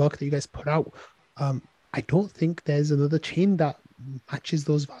of the work that you guys put out. I don't think there's another chain that matches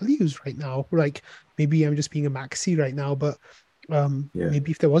those values right now. Like maybe I'm just being a maxi right now, but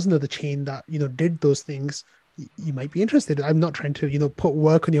maybe if there was another chain that did those things, you might be interested. I'm not trying to put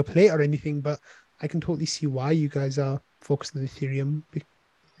work on your plate or anything, but I can totally see why you guys are focused on Ethereum.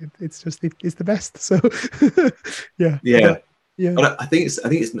 It's just it's the best. So yeah. But I think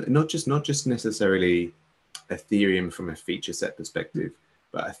it's not just necessarily Ethereum from a feature set perspective,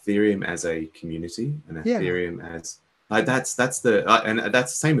 but Ethereum as a community and Ethereum as like that's the and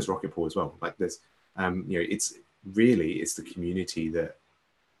that's the same as Rocket Pool as well. Like there's it's the community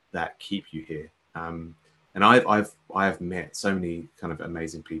that keep you here. And I've met so many kind of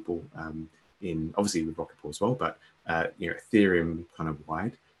amazing people in obviously with Rocket Pool as well, but Ethereum kind of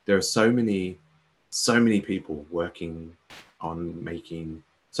wide. There are so many people working on making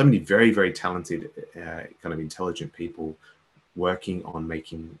so many very, very talented kind of intelligent people working on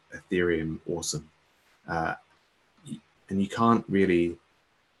making Ethereum awesome. And you can't really,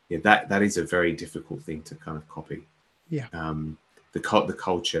 that is a very difficult thing to kind of copy. Yeah. The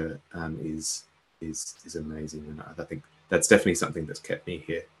culture is amazing, and I think that's definitely something that's kept me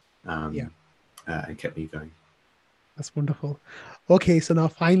here and kept me going. That's wonderful. Okay, so now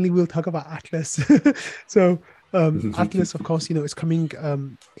finally we'll talk about Atlas. So Atlas, of course, is coming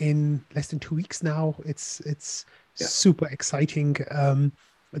in less than 2 weeks now. It's super exciting.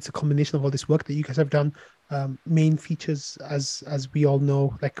 It's a combination of all this work that you guys have done. Main features, as we all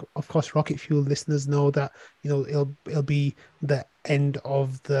know, like of course, Rocket Fuel listeners know that it'll be the end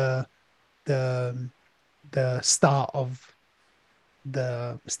of the start of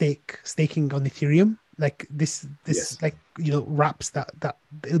the staking on Ethereum. Like this like wraps that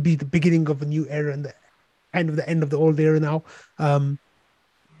it'll be the beginning of a new era and the end of the old era now.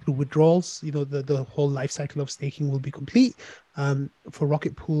 Through withdrawals, the whole life cycle of staking will be complete. For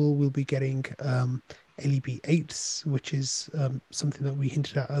Rocket Pool, we'll be getting LEB8s, which is something that we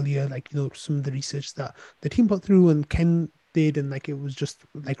hinted at earlier, like some of the research that the team put through and Ken did, and like it was just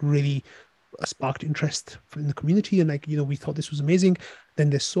like really sparked interest in the community, and like we thought this was amazing.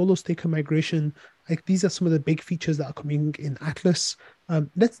 Then there's solo staker migration. Like these are some of the big features that are coming in Atlas.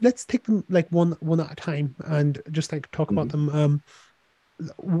 Let's take them like one at a time and just like talk about them.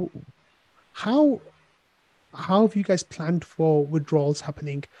 How have you guys planned for withdrawals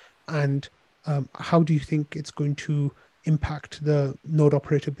happening, and how do you think it's going to impact the node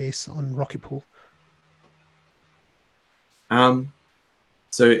operator base on Rocket Pool?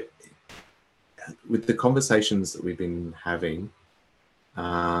 So with the conversations that we've been having,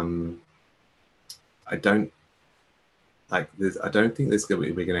 I don't think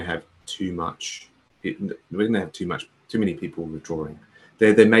we're going to have too much. We're going to have too many people withdrawing.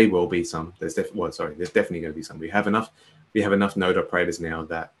 There may well be some. There's definitely going to be some. We have enough node operators now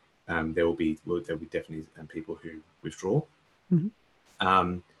that there will be definitely people who withdraw.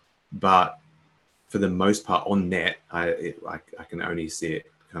 But for the most part, on net, I can only see it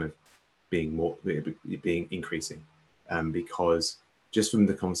kind of being increasing, because just from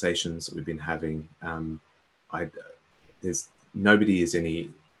the conversations that we've been having, there's nobody is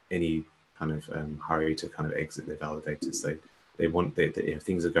any kind of hurry to kind of exit their validators. They want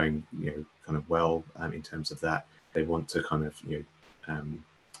things are going kind of well in terms of that. They want to kind of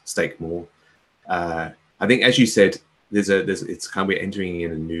stake more. I think, as you said, it's kind of we're entering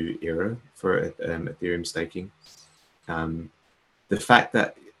in a new era for Ethereum staking. The fact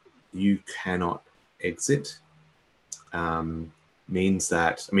that you cannot exit means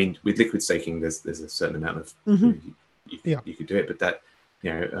that, I mean, with liquid staking, there's a certain amount of you could do it, but that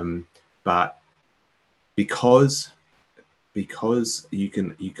but because you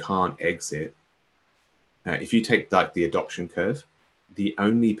can't exit. If you take like the adoption curve, the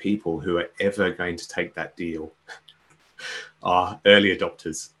only people who are ever going to take that deal are early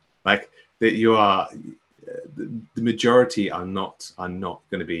adopters. Like that, you are the majority are not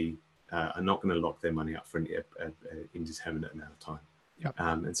going to be are not going to lock their money up for an indeterminate amount of time. Yep.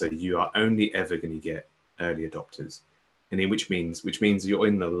 And so you are only ever going to get early adopters, and then which means you're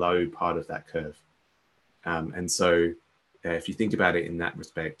in the low part of that curve. And so if you think about it in that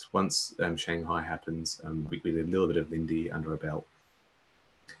respect, once Shanghai happens, with a little bit of Lindy under our belt,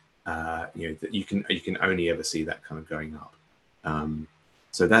 that you can only ever see that kind of going up.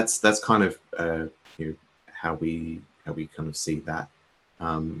 So that's kind of how we kind of see that.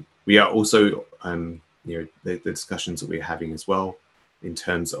 We are also the discussions that we're having as well in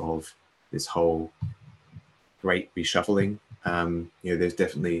terms of this whole great reshuffling. There's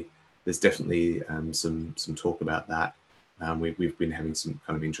definitely some talk about that. We've been having some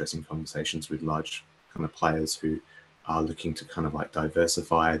kind of interesting conversations with large kind of players who are looking to kind of like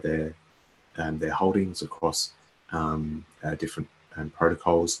diversify their holdings across different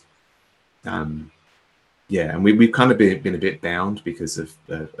protocols. And we've kind of been a bit bound because of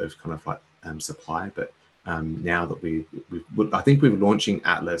kind of like supply, but now that I think we were launching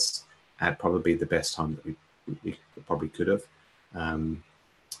Atlas at probably the best time that we probably could have.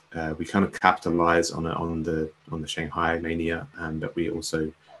 We kind of capitalize on the Shanghai mania, but we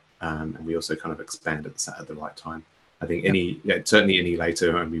also kind of expand at the right time. I think certainly any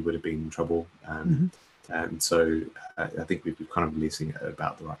later, and we would have been in trouble. And so I think we've kind of releasing it at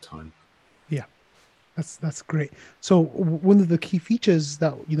about the right time. Yeah, that's great. So one of the key features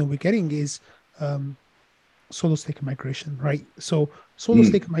that we're getting is solo staker migration, right? So solo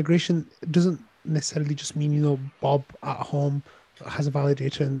staker migration doesn't necessarily just mean Bob at home has a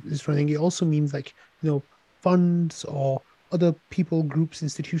validator and is running. It also means like funds or other people, groups,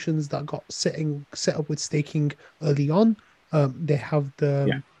 institutions that got set up with staking early on. They have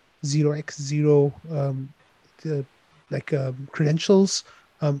the 0x0 credentials.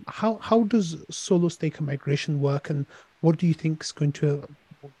 How does solo staker migration work, and what do you think is going to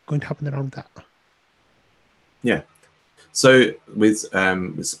happen around that? Yeah. So with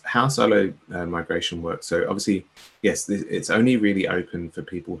how solo migration works, so obviously, yes, it's only really open for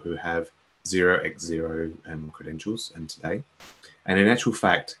people who have 0x0 credentials today. And in actual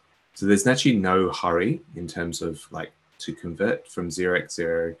fact, so there's actually no hurry in terms of like to convert from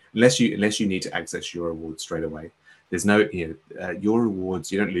 0x0 unless you need to access your rewards straight away. There's no your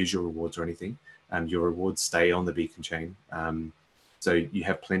rewards, you don't lose your rewards or anything. Your rewards stay on the beacon chain. So you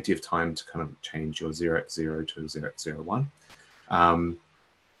have plenty of time to kind of change your 0x0 to 0x01.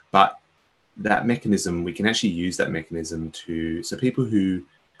 But that mechanism, we can actually use that mechanism so people who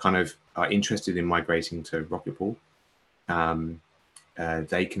kind of are interested in migrating to Rocket Pool,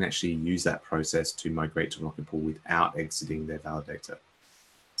 they can actually use that process to migrate to Rocket Pool without exiting their validator.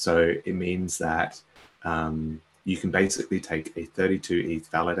 So it means that you can basically take a 32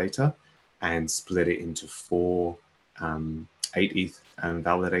 ETH validator and split it into 4 8 ETH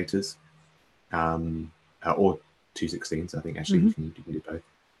validators, or 216s. I think actually you can do both.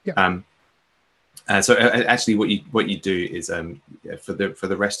 Yeah. So actually, what you do is for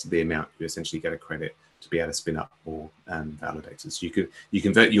the rest of the amount, you essentially get a credit to be able to spin up more validators. You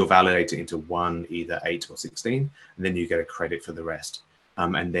convert your validator into one, either 8 or 16, and then you get a credit for the rest.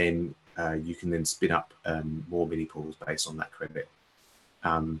 And then you can then spin up more mini pools based on that credit.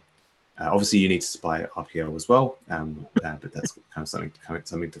 Obviously, you need to supply RPL as well, but that's kind of something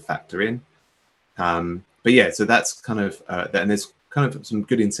to factor in. But yeah, so that's kind of and there's kind of some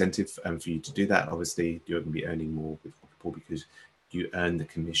good incentive for you to do that. Obviously, you're going to be earning more with Rocket Pool because you earn the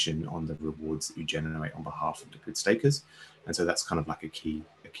commission on the rewards that you generate on behalf of liquid stakers, and so that's kind of like a key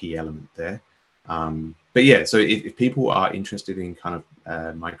element there. But yeah, so if people are interested in kind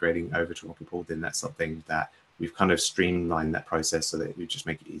of migrating over to Rocket Pool, then that's something that we've kind of streamlined that process so that we just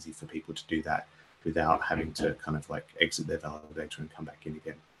make it easy for people to do that without having to kind of like exit their validator and come back in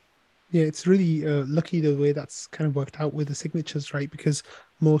again. Yeah, it's really lucky the way that's kind of worked out with the signatures, right? Because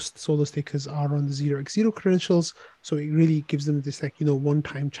most solo stakers are on the 0x0 credentials, so it really gives them this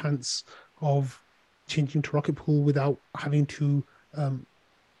one-time chance of changing to Rocket Pool without having to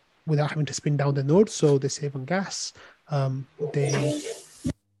spin down the node. So they save on gas.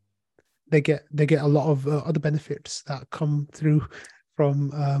 They get a lot of other benefits that come through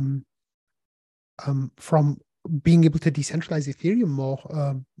from being able to decentralize Ethereum more.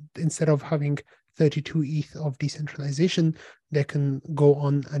 Instead of having 32 ETH of decentralization, they can go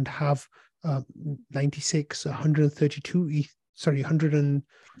on and have 96, 132 ETH, sorry,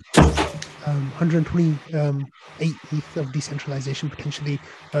 128 ETH of decentralization potentially,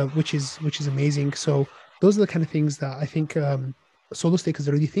 which is amazing. So those are the kind of things that I think solo stakers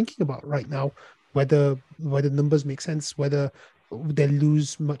are really thinking about right now. whether numbers make sense, whether they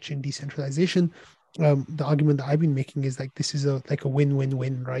lose much in decentralization. The argument that I've been making is like this is a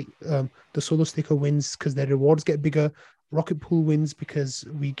win-win-win, right? The solo staker wins because their rewards get bigger. Rocket Pool wins because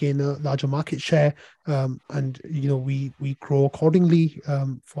we gain a larger market share, and we grow accordingly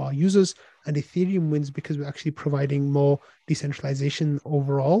for our users. And Ethereum wins because we're actually providing more decentralization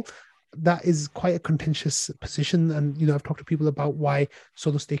overall. That is quite a contentious position, and I've talked to people about why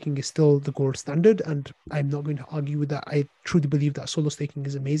solo staking is still the gold standard, and I'm not going to argue with that. I truly believe that solo staking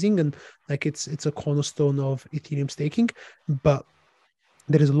is amazing, and like it's a cornerstone of Ethereum staking, but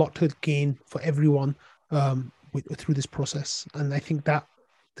there is a lot to gain for everyone through this process. And I think that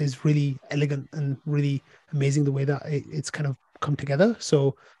is really elegant and really amazing the way that it's kind of come together.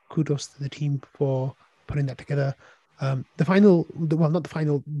 So kudos to the team for putting that together. Not the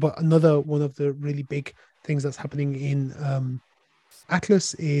final, but another one of the really big things that's happening in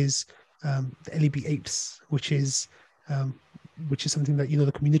Atlas is the LEB8s, which is something that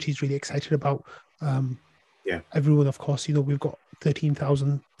the community is really excited about. Yeah. Everyone, of course, we've got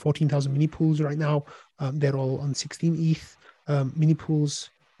 13,000, 14,000 mini pools right now. They're all on 16 ETH mini pools.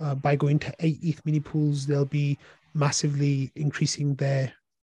 By going to 8 ETH mini pools, they'll be massively increasing their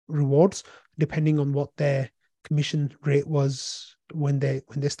rewards depending on what their commission rate was when they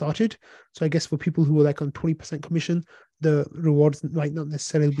started. So I guess for people who were like on 20% commission, the rewards might not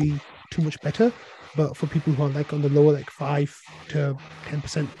necessarily be too much better. But for people who are like on the lower, like 5 to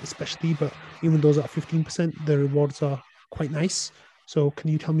 10%, especially, but even those at 15%, the rewards are quite nice. So can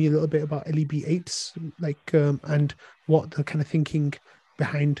you tell me a little bit about LEB8s, and what the kind of thinking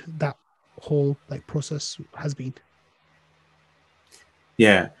behind that whole like process has been?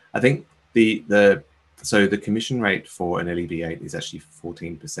 Yeah, I think the commission rate for an LEB8 is actually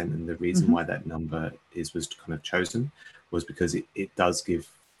 14%, and the reason why that number was kind of chosen was because it does give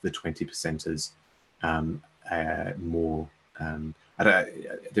the 20 percenters more. I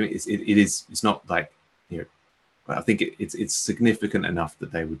don't. It's not like I think it's significant enough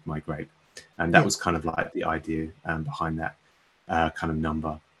that they would migrate, and that was kind of like the idea behind that kind of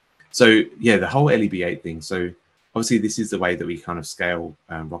number. So yeah, the whole LEB8 thing. So obviously, this is the way that we kind of scale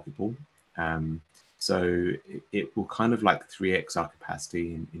Rocket Pool. So it will kind of like 3x our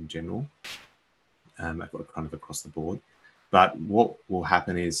capacity in general, kind of across the board. But what will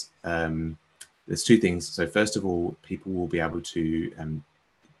happen is there's two things. So first of all, people will be able to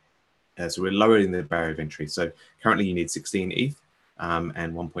so we're lowering the barrier of entry. So currently you need 16 ETH and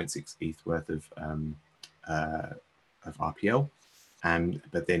 1.6 ETH worth of RPL.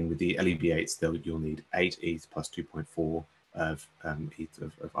 But then with the LEB8s, you'll need 8 ETH plus 2.4 of ETH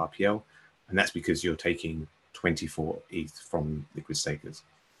of RPL. And that's because you're taking 24 ETH from liquid stakers.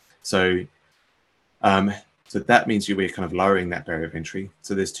 So so that means we're kind of lowering that barrier of entry.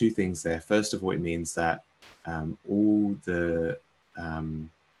 So there's two things there. First of all, it means that all the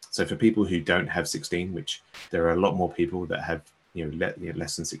so for people who don't have 16, which there are a lot more people that have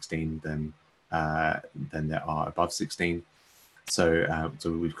less than 16 than there are above 16. So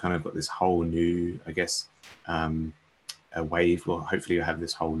we've kind of got this whole new, I guess, a wave. Well, hopefully you'll have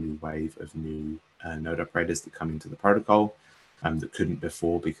this whole new wave of new node operators that come into the protocol that couldn't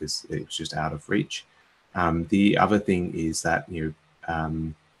before because it was just out of reach. The other thing is that you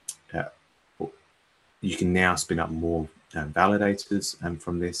can now spin up more validators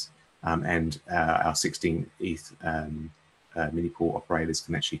from this, and our 16 ETH mini pool operators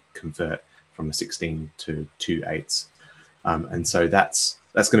can actually convert from a 16 to 2 8s. And so that's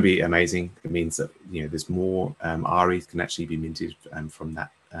going to be amazing. It means that there's more RETH can actually be minted from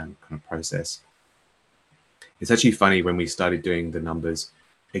that kind of process. It's actually funny when we started doing the numbers.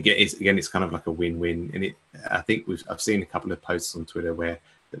 It's kind of like a win-win, and I think I've seen a couple of posts on Twitter where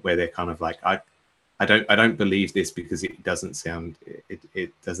they're kind of like I don't believe this because it doesn't sound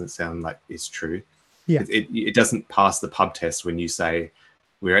like it's true. Yeah, it doesn't pass the pub test when you say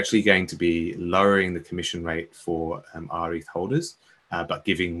we're actually going to be lowering the commission rate for RETH holders, but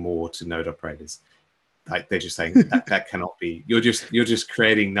giving more to node operators. Like they're just saying that cannot be. You're just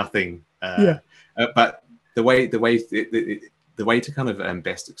creating nothing. But the way to kind of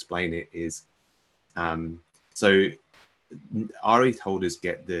best explain it is, so RETH holders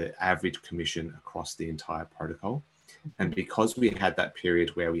get the average commission across the entire protocol, and because we had that period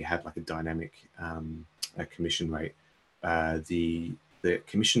where we had like a dynamic commission rate, the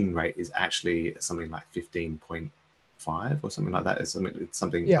commission rate is actually something like 15.5 or something like that. It's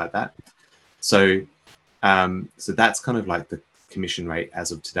something like that. So so that's kind of like the commission rate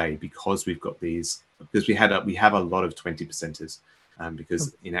as of today, because we've got these, because we have a lot of 20 percenters.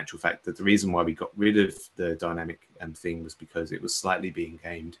 Because in actual fact, that the reason why we got rid of the dynamic thing was because it was slightly being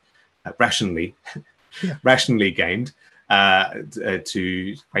gamed rationally Yeah. rationally gained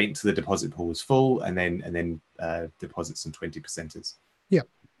to wait until the deposit pool was full and then deposit some 20%ers. Yeah.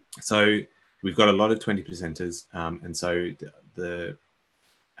 So we've got a lot of 20%ers, and so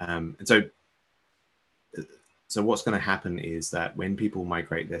so what's going to happen is that when people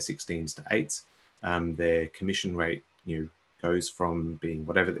migrate their 16s to 8s, their commission rate goes from being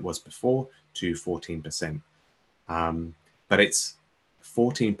whatever it was before to 14%. But it's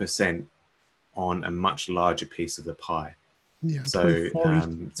 14% on a much larger piece of the pie. Yeah. So 24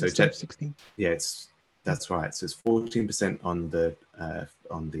 instead of 16. Yeah, that's right. So it's 14% on the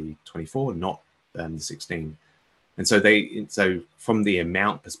 24, not the 16. And so from the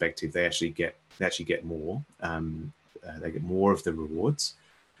amount perspective, they actually get more. They get more of the rewards,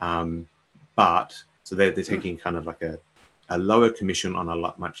 but so they're taking kind of like a lower commission on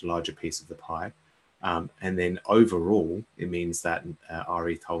a much larger piece of the pie, and then overall it means that our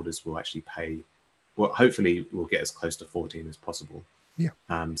ETH holders will actually pay. Well, hopefully we'll get as close to 14 as possible. Yeah.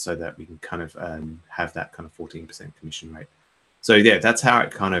 So that we can kind of have that kind of 14% commission rate. So yeah, that's how it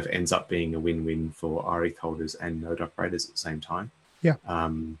kind of ends up being a win-win for our ETH holders and node operators at the same time. Yeah.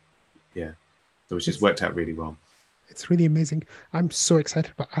 Yeah. So which has worked out really well. It's really amazing. I'm so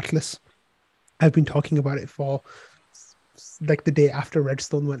excited about Atlas. I've been talking about it for like the day after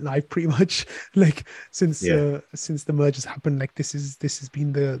Redstone went live, pretty much. Like since the mergers happened, like this has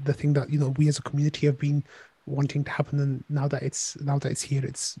been the thing that we as a community have been wanting to happen, and now that it's here,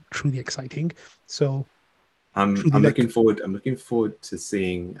 it's truly exciting. So I'm looking forward to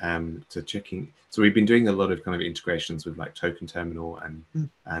seeing to checking. So we've been doing a lot of kind of integrations with like Token Terminal and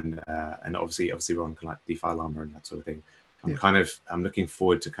obviously we're on like DeFi Llama and that sort of thing. I'm looking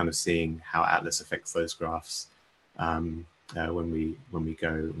forward to kind of seeing how Atlas affects those graphs when we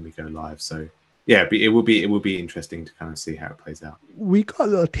go live. So yeah, it will be interesting to kind of see how it plays out. We got a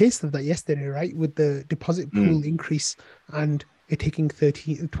little taste of that yesterday, right? With the deposit pool increase and it taking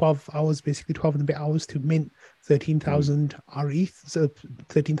 12 hours, basically 12 and a bit hours to mint 13,000 ETH, so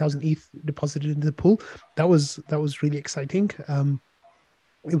 13,000 ETH deposited into the pool. That was really exciting.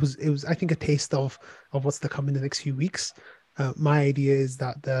 It was I think a taste of what's to come in the next few weeks. My idea is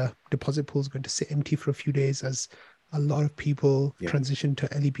that the deposit pool is going to sit empty for a few days as a lot of people transition to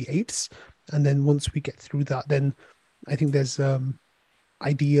LEB8s, and then once we get through that, then I think there's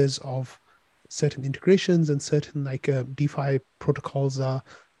ideas of certain integrations and certain like DeFi protocols are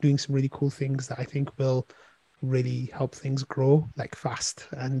doing some really cool things that I think will really help things grow like fast.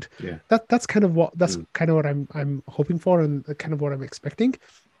 And that's kind of what I'm hoping for and kind of what I'm expecting.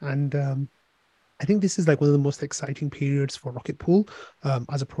 And I think this is like one of the most exciting periods for Rocket Pool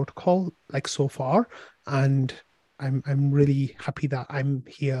as a protocol, like so far. And I'm really happy that I'm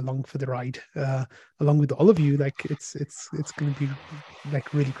here along for the ride, along with all of you. Like it's going to be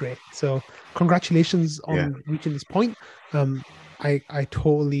like really great. So congratulations on reaching this point. I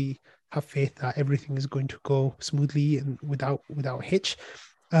totally have faith that everything is going to go smoothly and without hitch.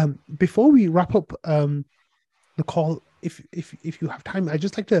 Before we wrap up the call, if you have time, I'd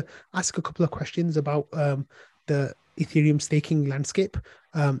just like to ask a couple of questions about the Ethereum staking landscape.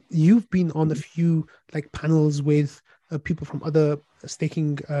 You've been on a few like panels with people from other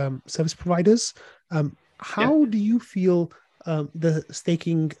staking service providers. How do you feel the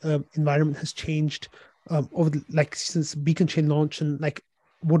staking environment has changed over since Beacon Chain launch, and like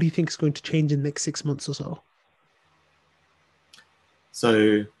what do you think is going to change in the next 6 months or so?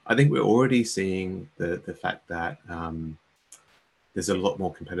 So I think we're already seeing the fact that there's a lot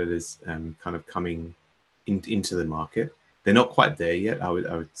more competitors kind of coming into the market. They're not quite there yet. I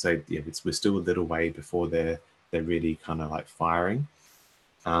would say we're still a little way before they're really kind of like firing.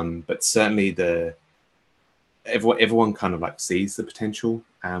 But certainly everyone kind of like sees the potential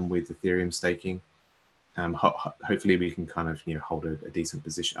with Ethereum staking. Hopefully we can kind of hold a decent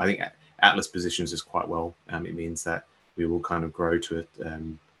position. I think Atlas positions us quite well. It means that we will kind of grow to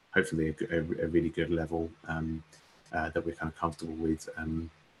hopefully a really good level that we're kind of comfortable with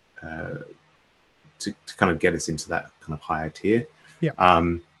to kind of get us into that kind of higher tier.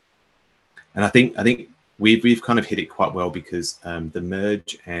 And I think we've kind of hit it quite well because the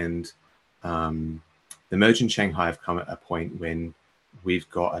merge and Shanghai have come at a point when we've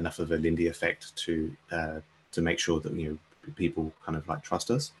got enough of a Lindy effect to make sure that people kind of like trust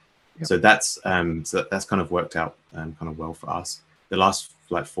us. So that's kind of worked out kind of well for us. The last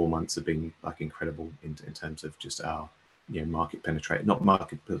like 4 months have been like incredible in terms of just our market penetration, not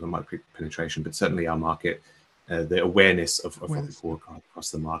market penetration, but certainly our market, the awareness of Rocket Pool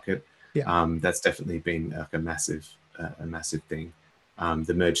across the market. That's definitely been like a massive thing.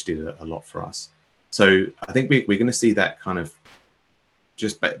 The merge did a lot for us. So I think we're going to see that kind of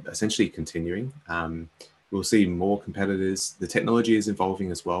just essentially continuing. We'll see more competitors. The technology is evolving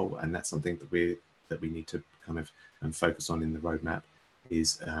as well, and that's something that we need to kind of focus on in the roadmap.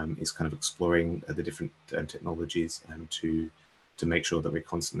 Is kind of exploring the different technologies to make sure that we're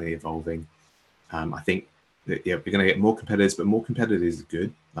constantly evolving. I think that, yeah, we're going to get more competitors, but more competitors is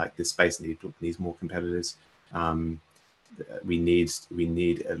good. Like this space needs more competitors. We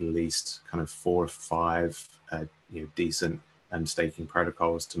need at least kind of 4 or 5 decent staking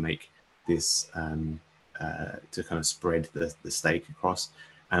protocols to make this to kind of spread the stake across.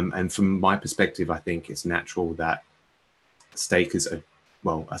 And from my perspective, I think it's natural that stakers are,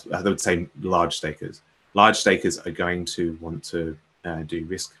 well, I would say large stakers are going to want to do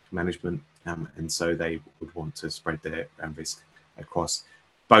risk management, and so they would want to spread their risk across,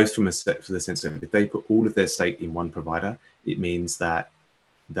 both for the sense of if they put all of their stake in one provider, it means that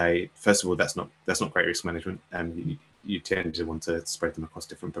they, first of all, that's not great risk management, and you tend to want to spread them across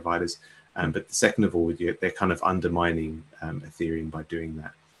different providers. But the second of all, they're kind of undermining Ethereum by doing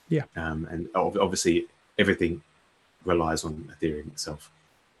that. Yeah. And obviously everything relies on Ethereum itself.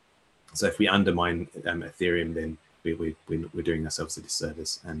 So if we undermine Ethereum, then we're doing ourselves a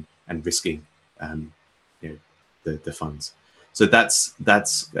disservice and risking the funds. So that's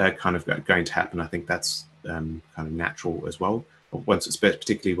kind of going to happen. I think that's kind of natural as well. Once,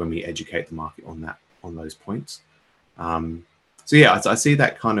 particularly when we educate the market on those points. So yeah, I see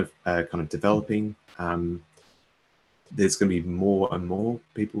that kind of developing. There's going to be more and more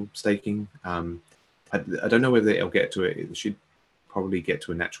people staking. I don't know whether it'll get to it. It should probably get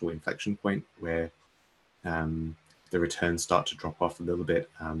to a natural inflection point where the returns start to drop off a little bit.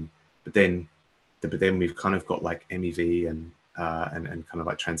 But then we've kind of got like MEV and kind of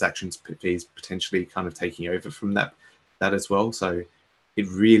like transactions fees potentially kind of taking over from that as well. So it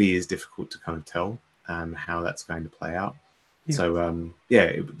really is difficult to kind of tell how that's going to play out. Yeah. So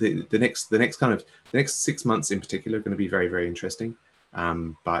yeah, the next 6 months in particular are going to be very, very interesting.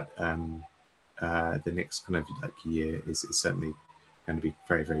 But the next kind of like year is certainly going to be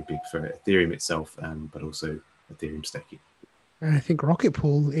very, very big for Ethereum itself, but also Ethereum staking. And I think Rocket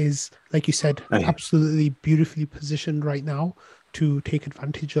Pool is, like you said, absolutely beautifully positioned right now to take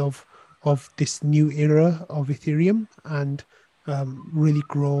advantage of this new era of Ethereum and really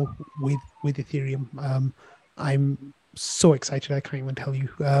grow with Ethereum. I'm so excited, I can't even tell you.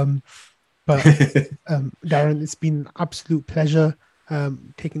 But Darren, it's been an absolute pleasure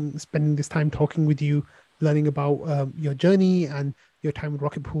spending this time talking with you, learning about your journey and your time with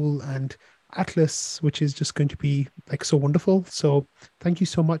Rocket Pool and Atlas, which is just going to be like so wonderful. So thank you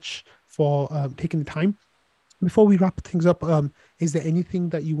so much for taking the time. Before we wrap things up, is there anything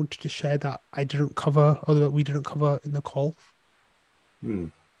that you wanted to share that I didn't cover or that we didn't cover in the call?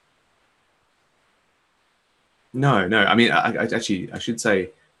 No. I mean, I should say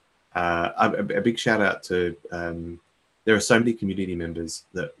a big shout out to there are so many community members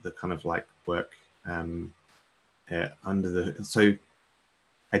that kind of like work under the, so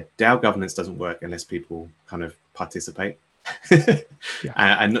a DAO governance doesn't work unless people kind of participate. Yeah.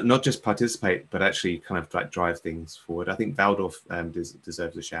 And not just participate, but actually kind of like drive things forward. I think Valdorf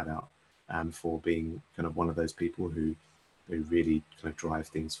deserves a shout out for being kind of one of those people who really kind of drive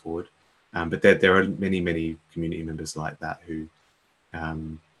things forward. But there are many community members like that who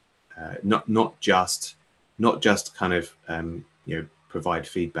not just kind of provide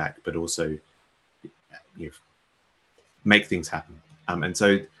feedback, but also make things happen. And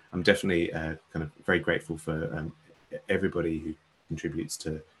so I'm definitely kind of very grateful for everybody who contributes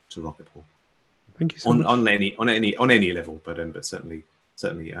to Rocket Pool. Thank you so much. On any level, but certainly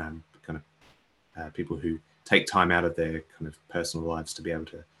kind of people who take time out of their kind of personal lives to be able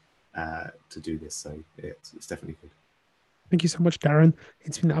to do this. So yeah, it's definitely good. Thank you so much, Darren.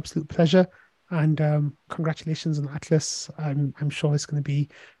 It's been an absolute pleasure, and congratulations on Atlas. I'm sure it's going to be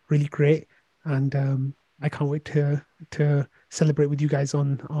really great, and I can't wait to celebrate with you guys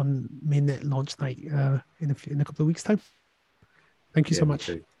on mainnet launch night in a couple of weeks' time. Thank you so much.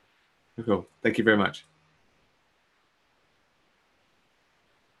 Cool. Thank you very much.